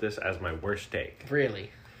going to put this as my worst take.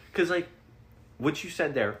 Really? Because, like, what you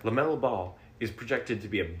said there, LaMelo Ball is projected to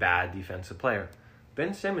be a bad defensive player.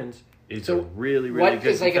 Ben Simmons is a really, really good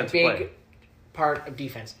defensive player. What is, like, a big part of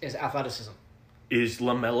defense is athleticism. Is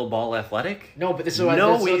LaMelo Ball athletic? No, but this is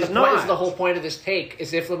he's not. This is the whole point of this take,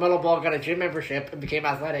 is if LaMelo Ball got a gym membership and became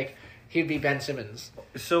athletic, he'd be Ben Simmons.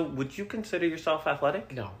 So, would you consider yourself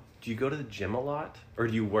athletic? No. Do you go to the gym a lot? Or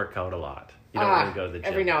do you work out a lot? You don't really go to the gym?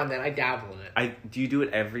 Every now and then, I dabble in it. Do you do it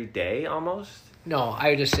every day, almost? No, I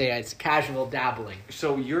would just say it's casual dabbling.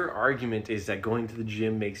 So, your argument is that going to the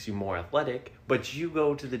gym makes you more athletic, but you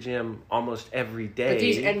go to the gym almost every day. But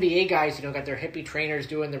these NBA guys, got their hippie trainers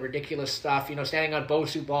doing the ridiculous stuff, standing on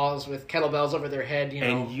Bosu balls with kettlebells over their head,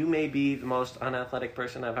 And you may be the most unathletic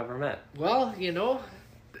person I've ever met. Well,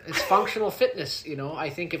 it's functional fitness, I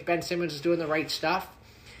think if Ben Simmons is doing the right stuff,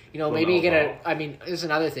 maybe you get this is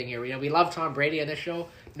another thing here. We love Tom Brady on this show.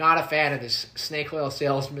 Not a fan of this snake oil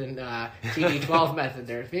salesman TB12 method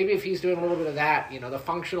there. Maybe if he's doing a little bit of that, the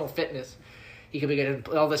functional fitness, he could be getting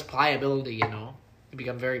all this pliability, He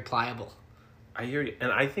become very pliable. I hear you.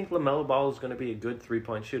 And I think LaMelo Ball is going to be a good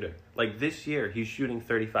 3-point shooter. Like, this year, he's shooting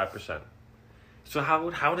 35%. So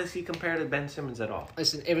how does he compare to Ben Simmons at all?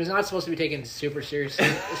 Listen, it was not supposed to be taken super seriously.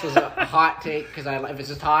 This was a hot take, because if it's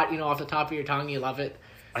just hot, off the top of your tongue, you love it.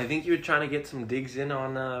 I think you were trying to get some digs in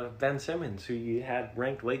on Ben Simmons, who you had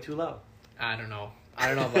ranked way too low. I don't know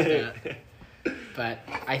about that. But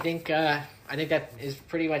I think that is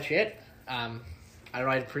pretty much it. I don't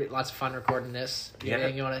know. I had lots of fun recording this. Do you have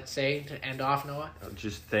anything you want to say to end off, Noah?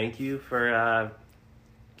 Just thank you for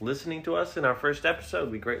listening to us in our first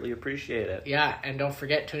episode. We greatly appreciate it. Yeah, and don't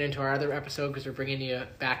forget, tune into our other episode because we're bringing you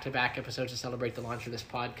back-to-back episodes to celebrate the launch of this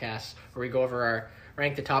podcast, where we go over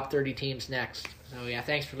rank the top 30 teams next. So yeah,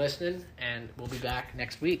 thanks for listening, and we'll be back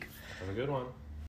next week. Have a good one.